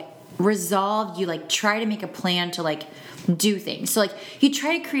you like resolve, you like try to make a plan to like do things. So like you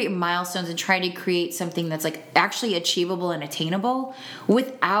try to create milestones and try to create something that's like actually achievable and attainable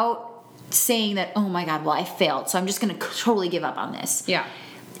without saying that, oh my God, well I failed, so I'm just going to totally give up on this. Yeah.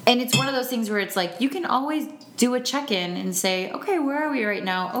 And it's one of those things where it's like you can always do a check-in and say, okay, where are we right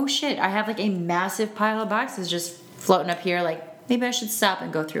now? Oh shit, I have like a massive pile of boxes just floating up here. Like maybe I should stop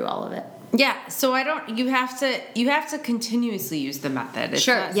and go through all of it. Yeah, so you have to continuously use the method. It's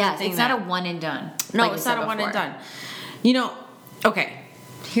It's not a one and done. No, like it's not a one and done. You know, okay,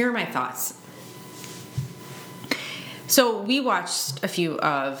 here are my thoughts. So we watched a few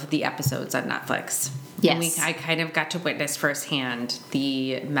of the episodes on Netflix. Yes. And I kind of got to witness firsthand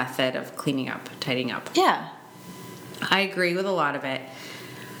the method of cleaning up, tidying up. Yeah. I agree with a lot of it.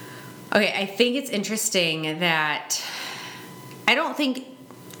 Okay, I think it's interesting that I don't think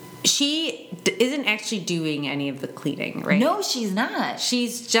she isn't actually doing any of the cleaning, right? No, she's not.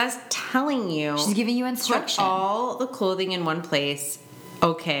 She's just telling you. She's giving you instruction. Put all the clothing in one place.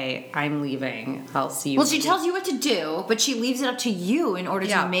 Okay, I'm leaving. I'll see you. Well, she tells you what to do, but she leaves it up to you in order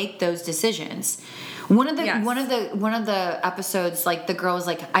to make those decisions. One of the episodes, like the girl was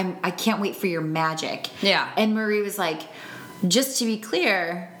like, I can't wait for your magic. Yeah. And Marie was like, just to be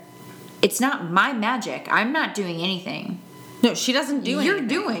clear, it's not my magic. I'm not doing anything. No, she doesn't do anything. You're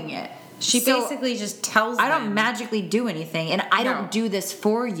doing it. She basically just tells them. I don't magically do anything, and I don't do this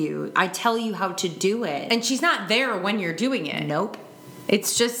for you. I tell you how to do it. And she's not there when you're doing it. Nope.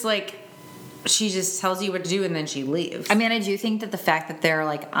 It's just like she just tells you what to do and then she leaves. I mean, I do think that the fact that they're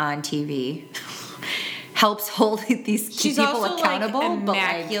like on TV helps hold these She's people also accountable. Like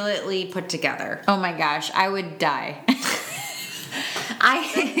immaculately put together. Oh my gosh, I would die.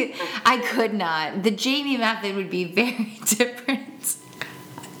 I could not. The Jamie method would be very different.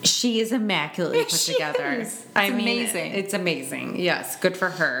 She is immaculately put together. It's amazing. It's amazing. Yes, good for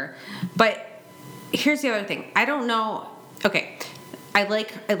her. But here's the other thing. I don't know. Okay, I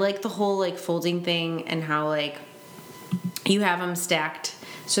like the whole like folding thing and how like you have them stacked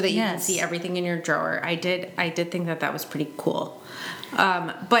so that you can see everything in your drawer. I did think that was pretty cool.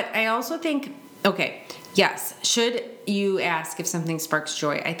 But I also think, okay, yes, should you ask if something sparks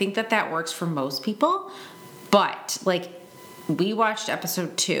joy? I think that works for most people. But like we watched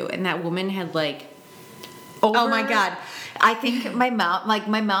episode 2 and that woman had like oh my God. I think my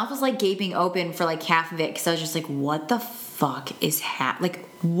mouth was like gaping open for like half of it because I was just like, what the fuck is like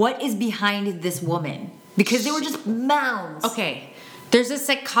what is behind this woman? Because they were just mounds. Okay. There's a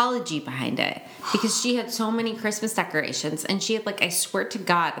psychology behind it because she had so many Christmas decorations and she had like, I swear to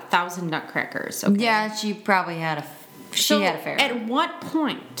God, 1,000 nutcrackers. Okay? Yeah, she probably had a fair. At what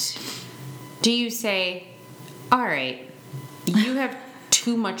point do you say, all right, you have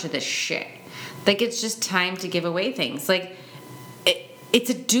too much of this shit. Like, it's just time to give away things. Like, it's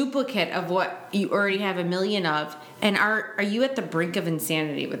a duplicate of what you already have a million of. And are you at the brink of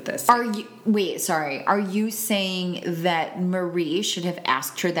insanity with this? Are you saying that Marie should have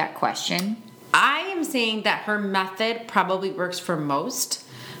asked her that question? I am saying that her method probably works for most,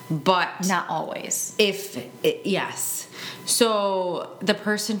 but not always. Yes. So the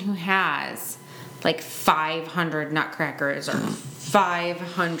person who has like 500 nutcrackers or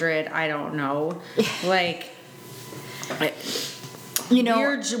 500, I don't know, like,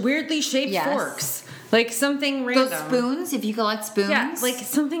 weirdly shaped forks, like something random. Those spoons, if you collect spoons, yeah, like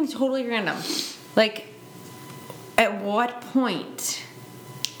something totally random. Like, at what point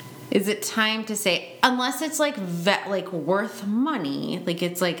is it time to say, unless it's like worth money, like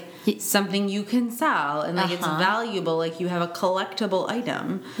it's like something you can sell and like it's valuable, like you have a collectible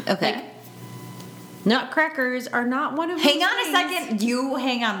item. Okay. Like, nutcrackers are not one of those Hang on things. a second. You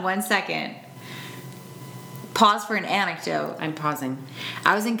hang on 1 second. Pause for an anecdote. I'm pausing.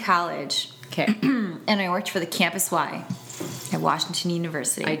 I was in college. Okay. And I worked for the Campus Y at Washington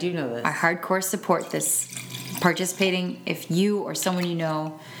University. I do know this. I hardcore support this. Participating, if you or someone you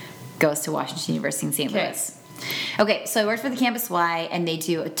know goes to Washington University in St. Louis. Okay, so I worked for the Campus Y, and they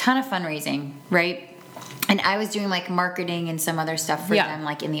do a ton of fundraising, right? And I was doing like marketing and some other stuff for them,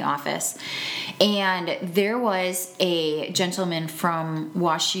 like in the office. And there was a gentleman from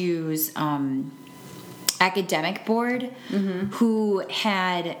WashU's academic board who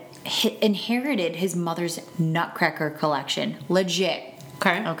had inherited his mother's nutcracker collection. Legit.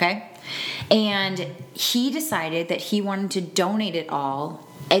 Okay? And he decided that he wanted to donate it all,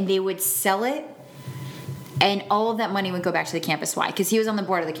 and they would sell it, and all of that money would go back to the Campus Y, because he was on the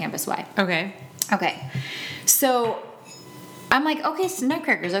board of the Campus Y. Okay. So I'm like, okay, so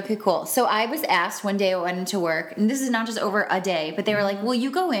nutcrackers, okay, cool. So I was asked one day I went into work, and this is not just over a day, but they were like, well,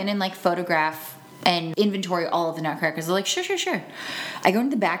 you go in and like photograph and inventory all of the nutcrackers. They're like, sure. I go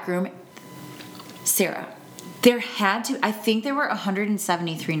into the back room. Sarah, I think there were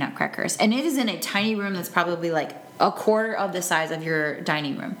 173 nutcrackers, and it is in a tiny room that's probably like a quarter of the size of your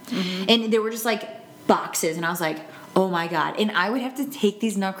dining room. And there were just like boxes, and I was like, oh my God. And I would have to take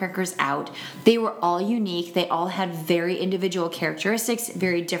these nutcrackers out. They were all unique. They all had very individual characteristics,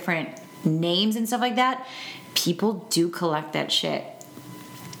 very different names and stuff like that. People do collect that shit.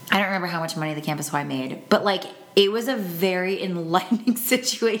 I don't remember how much money the Campus Y made, but like, it was a very enlightening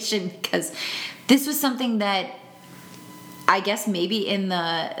situation, because this was something that I guess maybe in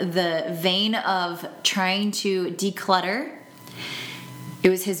the vein of trying to declutter, it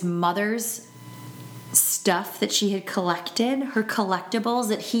was his mother's stuff that she had collected, her collectibles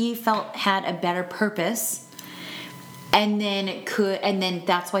that he felt had a better purpose, and then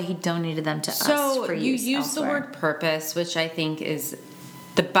that's why he donated them to us for use. So you use the word purpose, which I think is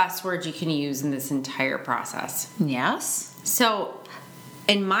the best word you can use in this entire process. Yes. So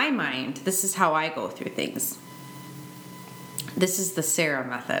in my mind, this is how I go through things. This is the Sarah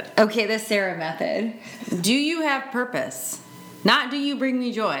method. Okay, the Sarah method. Do you have purpose? Not do you bring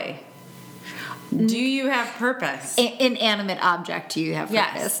me joy? Do you have purpose? Inanimate object, do you have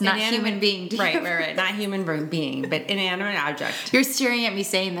purpose? Yes. Not human being. Right. Not human being, but inanimate object. You're staring at me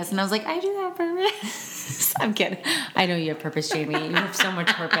saying this, and I was like, I do have purpose. I'm kidding. I know you have purpose, Jamie. You have so much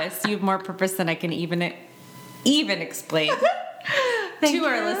purpose. You have more purpose than I can even explain to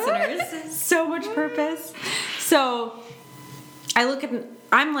our listeners. So much purpose. So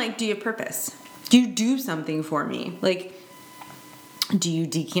I'm like, do you have purpose? Do you do something for me? Like, do you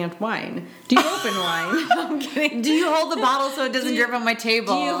decant wine? Do you open wine? I'm kidding. Do you hold the bottle so it doesn't drip on my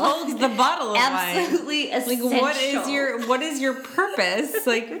table? Do you hold the bottle of wine? Absolutely essential. Like, what is your purpose?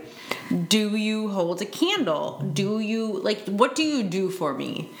 Like, do you hold a candle? What do you do for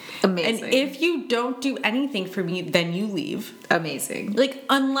me? Amazing. And if you don't do anything for me, then you leave. Amazing. Like,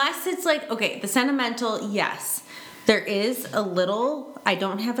 unless it's like, okay, the sentimental, yes. There is a little, I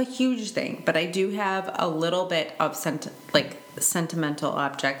don't have a huge thing, but I do have a little bit of sentimental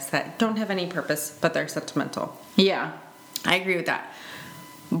objects that don't have any purpose, but they're sentimental. Yeah. I agree with that.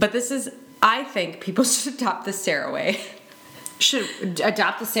 But I think people should adopt the Sarah way. Should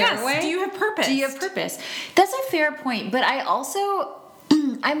adopt the Sarah way? Do you have purpose? Do you have purpose? That's a fair point, but I also,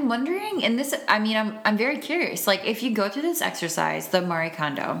 I'm wondering, and this, I mean, I'm very curious, like, if you go through this exercise, the Marie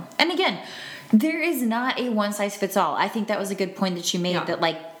Kondo, and again, there is not a one-size-fits-all. I think that was a good point that you made, that,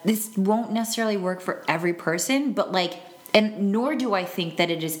 like, this won't necessarily work for every person, but, like, and nor do I think that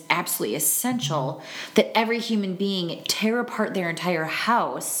it is absolutely essential that every human being tear apart their entire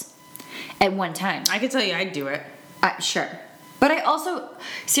house at one time. I can tell you I'd do it. Sure. But I also,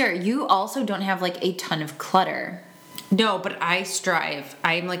 Sarah, you also don't have, like, a ton of clutter. No, but I strive.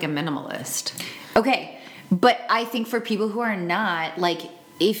 I'm like a minimalist. Okay. But I think for people who are not, like,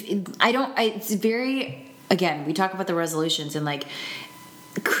 it's very, again, we talk about the resolutions and like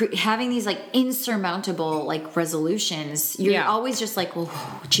having these like insurmountable like resolutions, you're always just like, well,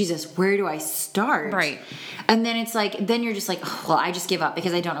 Jesus, where do I start? Right. And then it's like, then you're just like, oh, well, I just give up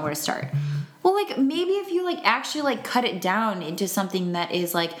because I don't know where to start. Well, like maybe if you like actually like cut it down into something that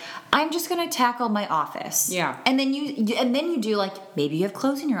is like, I'm just gonna tackle my office. Yeah. And then you do like, maybe you have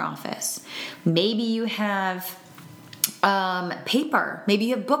clothes in your office. Maybe you have paper. Maybe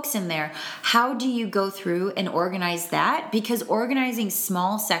you have books in there. How do you go through and organize that? Because organizing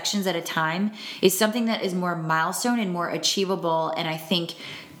small sections at a time is something that is more milestone and more achievable. And I think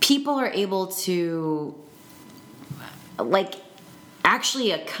people are able to like actually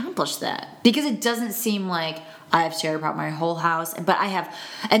accomplish that because it doesn't seem like I have to tear apart my whole house, but I have,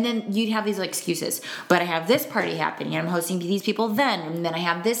 and then you'd have these like excuses, but I have this party happening and I'm hosting these people then, and then I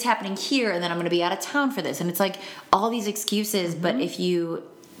have this happening here, and then I'm going to be out of town for this. And it's like all these excuses, but if you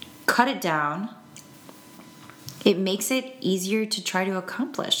cut it down, it makes it easier to try to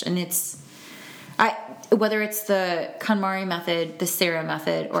accomplish. And whether it's the KonMari method, the Sarah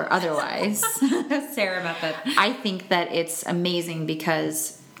method, or otherwise, Sarah method, I think that it's amazing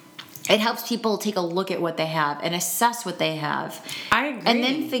because it helps people take a look at what they have and assess what they have. I agree. And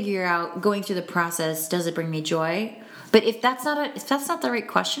then figure out, going through the process, does it bring me joy? But if that's not the right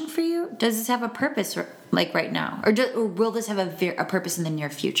question for you, does this have a purpose like right now? Or will this have a purpose in the near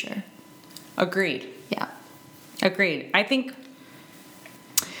future? Agreed. Yeah. Agreed. I think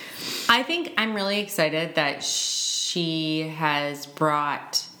I'm really excited that she has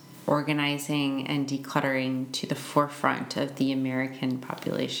brought organizing and decluttering to the forefront of the American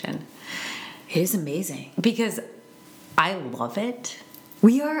population. It is amazing because I love it.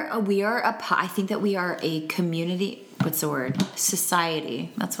 I think that we are a community, what's the word?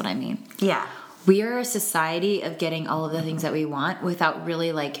 Society. That's what I mean. Yeah. We are a society of getting all of the things that we want without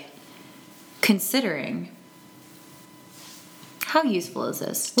really like considering how useful is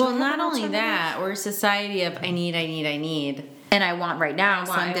this? Well, not only that, we're a society of I need. And I want right now,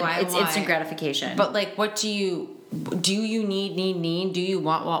 so it's instant gratification. But like, what do you need? Do you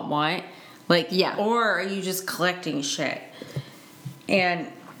want? Like, yeah. Or are you just collecting shit? And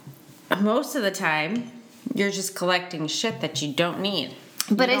most of the time, you're just collecting shit that you don't need.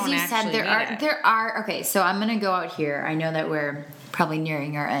 But as you said, there are. Okay, so I'm gonna go out here. I know that we're probably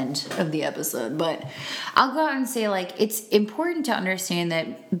nearing our end of the episode, but I'll go out and say like it's important to understand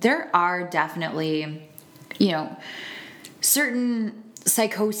that there are definitely, certain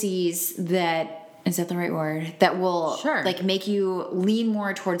psychoses that, is that the right word, that will like make you lean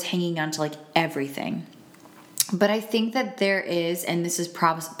more towards hanging on to like everything. But I think that there is, and this is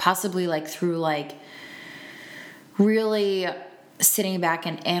possibly like through like really sitting back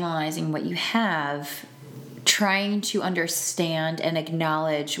and analyzing what you have, trying to understand and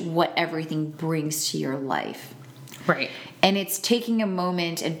acknowledge what everything brings to your life. Right. And it's taking a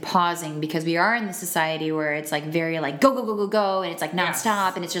moment and pausing, because we are in the society where it's like very like go, and it's like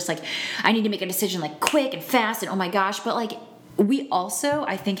nonstop, and it's just like I need to make a decision like quick and fast, and oh my gosh. But like we also,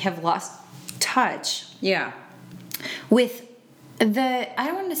 I think, have lost touch. Yeah. With I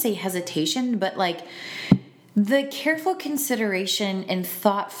don't want to say hesitation, but like the careful consideration and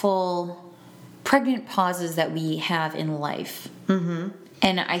thoughtful pregnant pauses that we have in life. Mm-hmm.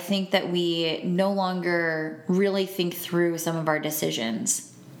 And I think that we no longer really think through some of our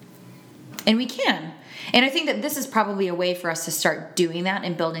decisions. And we can. And I think that this is probably a way for us to start doing that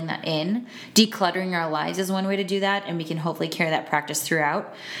and building that in. Decluttering our lives is one way to do that, and we can hopefully carry that practice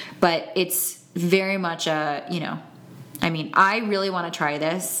throughout. But it's very much I really want to try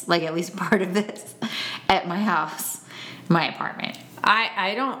this, like at least part of this, at my house, my apartment.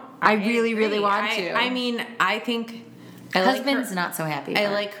 I really, really want to. I mean, I think... Husband's not so happy. I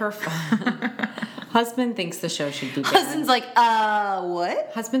like her. Husband thinks the show should be banned. Husband's like,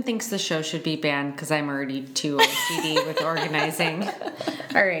 what? Husband thinks the show should be banned because I'm already too OCD with organizing.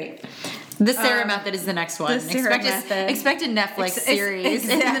 All right. The Sarah method is the next one. Expect a Netflix series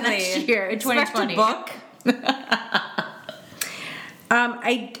in the next year, in 2020. Expect a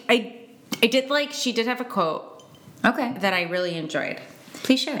book. She did have a quote. Okay. That I really enjoyed.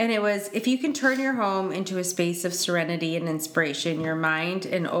 Please share. And it was, if you can turn your home into a space of serenity and inspiration, your mind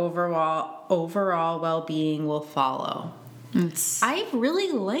and overall well-being will follow. I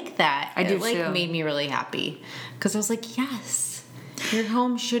really like that. I do too. It made me really happy because I was like, yes, your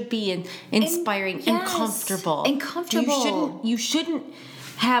home should be inspiring and comfortable. And comfortable. You shouldn't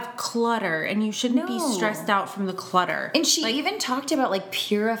have clutter, and you shouldn't be No. stressed out from the clutter. And she even talked about like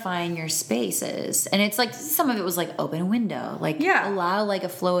purifying your spaces. And it's like some of it was like open a window, like Yeah. allow like a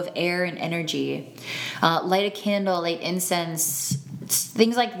flow of air and energy, light a candle, light incense,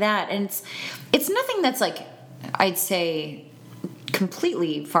 things like that. And it's nothing that's like, I'd say,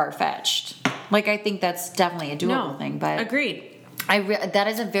 completely far-fetched. Like I think that's definitely a doable thing. But agreed. that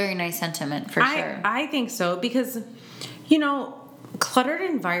is a very nice sentiment for sure. I think so because, cluttered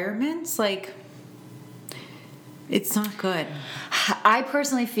environments, like, it's not good. I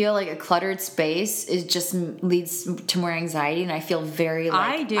personally feel like a cluttered space is just leads to more anxiety, and I feel very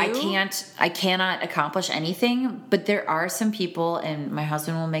like I do. I cannot accomplish anything. But there are some people, and my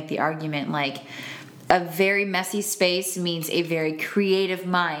husband will make the argument like a very messy space means a very creative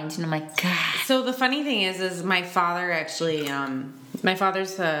mind, and I'm like, God. So the funny thing is my father actually, my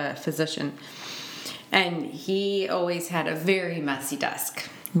father's a physician, and he always had a very messy desk.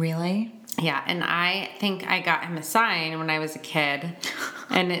 Really? Yeah, and I think I got him a sign when I was a kid,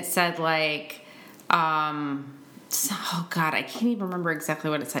 and it said like, oh God, I can't even remember exactly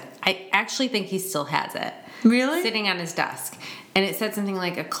what it said. I actually think he still has it. Really? Sitting on his desk. And it said something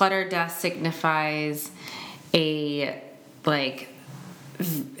like a cluttered desk signifies a, like,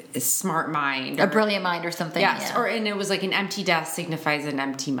 smart mind. A brilliant mind or something. Yes, Yeah. and it was like an empty desk signifies an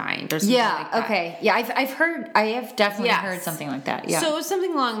empty mind or something like that. Okay. Yeah, I have definitely heard something like that. Yeah. So it was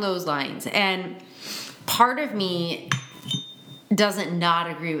something along those lines. And part of me doesn't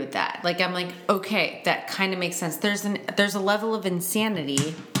not agree with that. Like, I'm like, okay, that kind of makes sense. There's a level of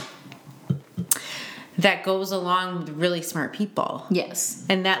insanity that goes along with really smart people. Yes.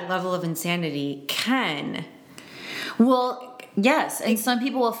 And that level of insanity can... Well, yes, and some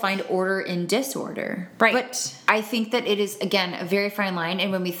people will find order in disorder. Right. But I think that it is, again, a very fine line.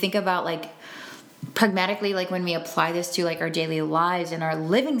 And when we think about, like, pragmatically, like, when we apply this to, like, our daily lives and our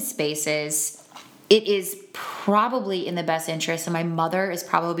living spaces, it is probably in the best interest. And my mother is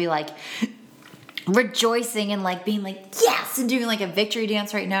probably, like, rejoicing and, like, being like, yes, and doing, like, a victory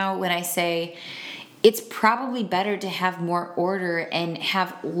dance right now when I say... It's probably better to have more order and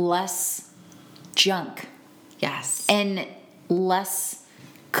have less junk. Yes. And less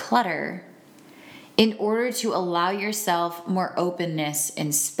clutter in order to allow yourself more openness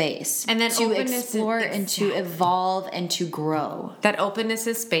and space. And then to openness explore and to evolve and to grow. That openness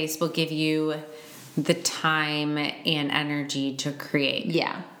of space will give you the time and energy to create.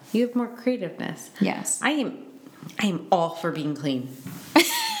 Yeah. You have more creativeness. Yes. I am all for being clean.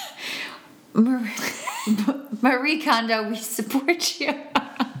 Marie Kondo, we support you.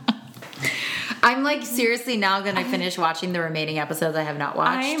 I'm like seriously now gonna finish watching the remaining episodes I have not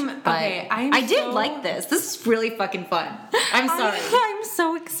watched. I did like this. This is really fucking fun. I'm sorry. I'm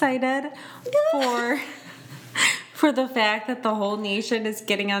so excited for the fact that the whole nation is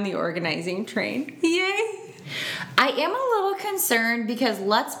getting on the organizing train. Yay! I am a little concerned because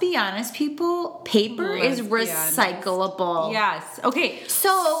let's be honest, people, paper is recyclable. Yes. Okay.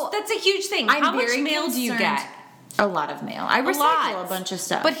 So that's a huge thing. I'm How much very mail do you concerned. get? A lot of mail. I recycle a bunch of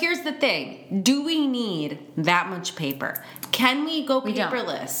stuff. But here's the thing. Do we need that much paper? Can we go We don't.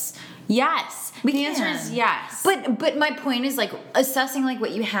 paperless? Yes. The answer is yes. But my point is like assessing like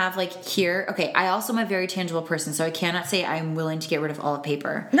what you have like here. Okay, I also am a very tangible person, so I cannot say I'm willing to get rid of all of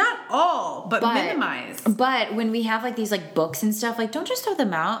paper. Not all, but minimize. But when we have like these like books and stuff, like don't just throw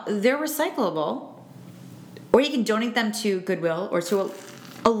them out. They're recyclable. Or you can donate them to Goodwill or to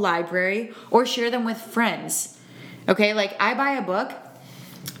a library or share them with friends. Okay, like I buy a book,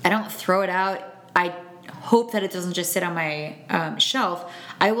 I don't throw it out. I hope that it doesn't just sit on my shelf.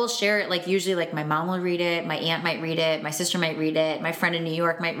 I will share it. Like usually, like my mom will read it, my aunt might read it, my sister might read it, my friend in New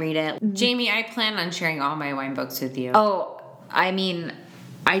York might read it. Jamie, I plan on sharing all my wine books with you. Oh, I mean,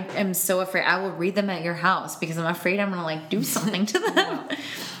 I am so afraid. I will read them at your house because I'm afraid I'm gonna like do something to them.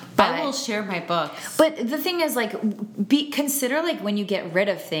 I will share my books. But the thing is, like, consider like when you get rid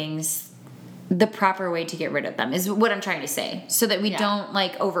of things. The proper way to get rid of them is what I'm trying to say, so that we don't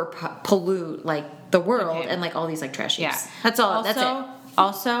like over pollute like the world and like all these like trash heaps. Yeah, that's all. Also, that's it.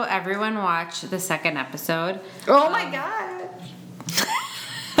 Also, everyone watch the second episode. Oh my god!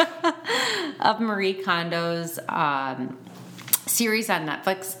 Of Marie Kondo's series on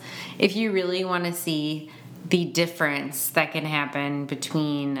Netflix. If you really want to see the difference that can happen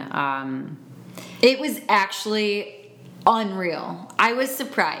between, it was actually unreal. I was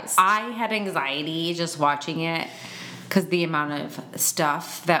surprised. I had anxiety just watching it because the amount of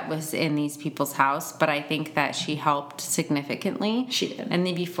stuff that was in these people's house, but I think that she helped significantly. She did. And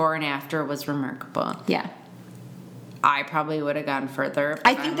the before and after was remarkable. Yeah. I probably would have gone further.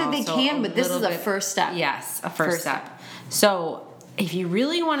 I think that they can, but this is a first step. Yes, a first step. So if you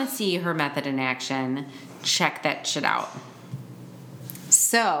really want to see her method in action, check that shit out.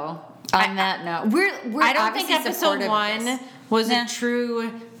 So, on that note, we're I don't think obviously episode supportive of 1 this. was Nah. a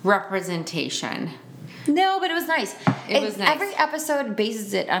true representation. No, but it was nice. It was nice. Every episode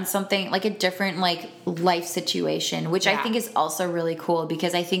bases it on something like a different like life situation, which I Yeah. think is also really cool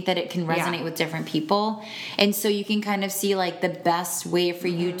because I think that it can resonate Yeah. with different people. And so you can kind of see like the best way for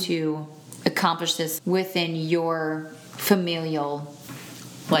you to accomplish this within your familial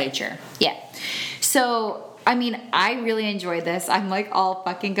nature. Yeah. So I mean, I really enjoyed this. I'm like all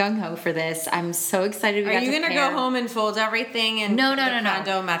fucking gung ho for this. I'm so excited. Are you gonna go home and fold everything and No, the no.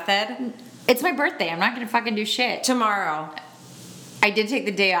 condo method It's my birthday. I'm not gonna fucking do shit. tomorrow? I did take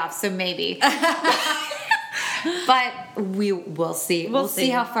the day off, so maybe. But we will see. We'll see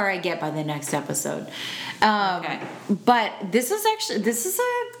how far I get by the next episode. Okay. But this is a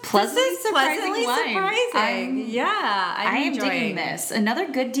pleasantly surprising wine. I am digging this. Another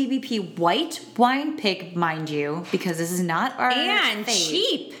good DBP white wine pick, mind you, because this is not our and fave.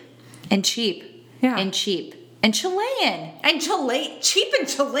 cheap. And cheap. Yeah. And cheap. And Chilean. And cheap and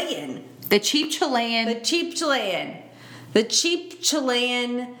Chilean. The cheap Chilean. The cheap Chilean. The cheap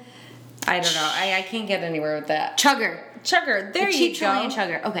Chilean. I don't know. I can't get anywhere with that. Chugger. There The you cheap go. Chilean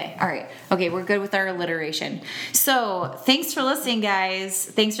chugger. Okay, all right. Okay, we're good with our alliteration. So, thanks for listening, guys.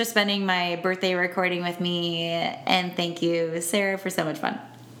 Thanks for spending my birthday recording with me. And thank you, Sarah, for so much fun.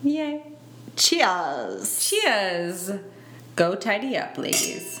 Yay. Cheers. Cheers. Go tidy up,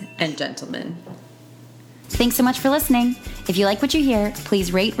 ladies and gentlemen. Thanks so much for listening. If you like what you hear,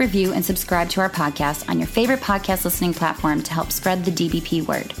 please rate, review, and subscribe to our podcast on your favorite podcast listening platform to help spread the DBP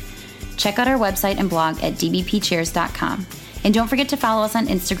word. Check out our website and blog at dbpcheers.com. And don't forget to follow us on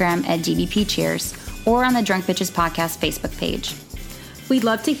Instagram at dbpcheers or on the Drunk Bitches Podcast Facebook page. We'd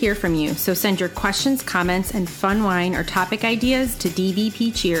love to hear from you, so send your questions, comments, and fun wine or topic ideas to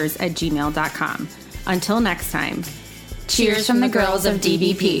dbpcheers@gmail.com. Until next time, Cheers from the girls of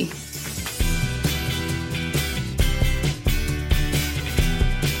DBP.